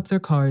company took up their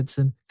cards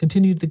and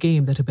continued the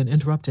game that had been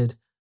interrupted,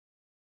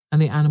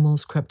 and the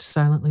animals crept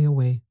silently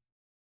away.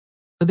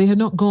 But they had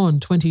not gone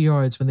 20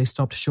 yards when they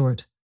stopped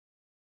short.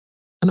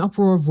 An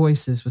uproar of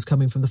voices was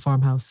coming from the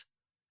farmhouse.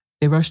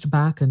 They rushed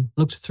back and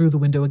looked through the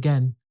window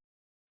again.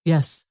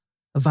 Yes,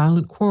 a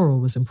violent quarrel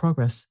was in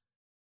progress.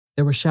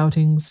 There were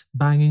shoutings,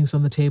 bangings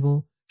on the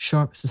table,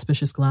 sharp,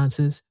 suspicious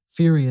glances,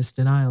 furious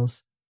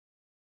denials.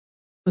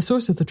 The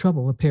source of the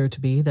trouble appeared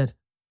to be that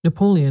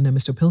Napoleon and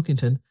Mr.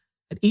 Pilkington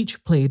had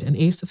each played an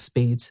ace of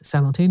spades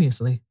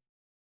simultaneously.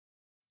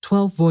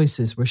 12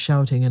 voices were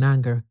shouting in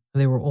anger,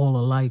 and they were all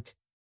alike.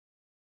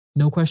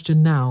 No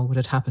question now what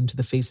had happened to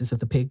the faces of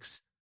the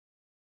pigs.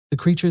 The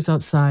creatures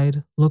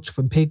outside looked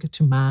from pig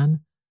to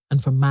man,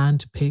 and from man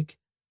to pig,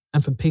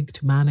 and from pig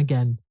to man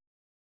again.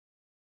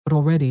 But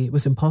already it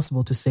was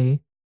impossible to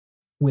say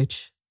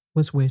which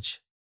was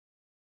which.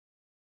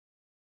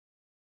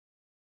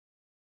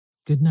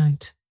 Good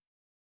night.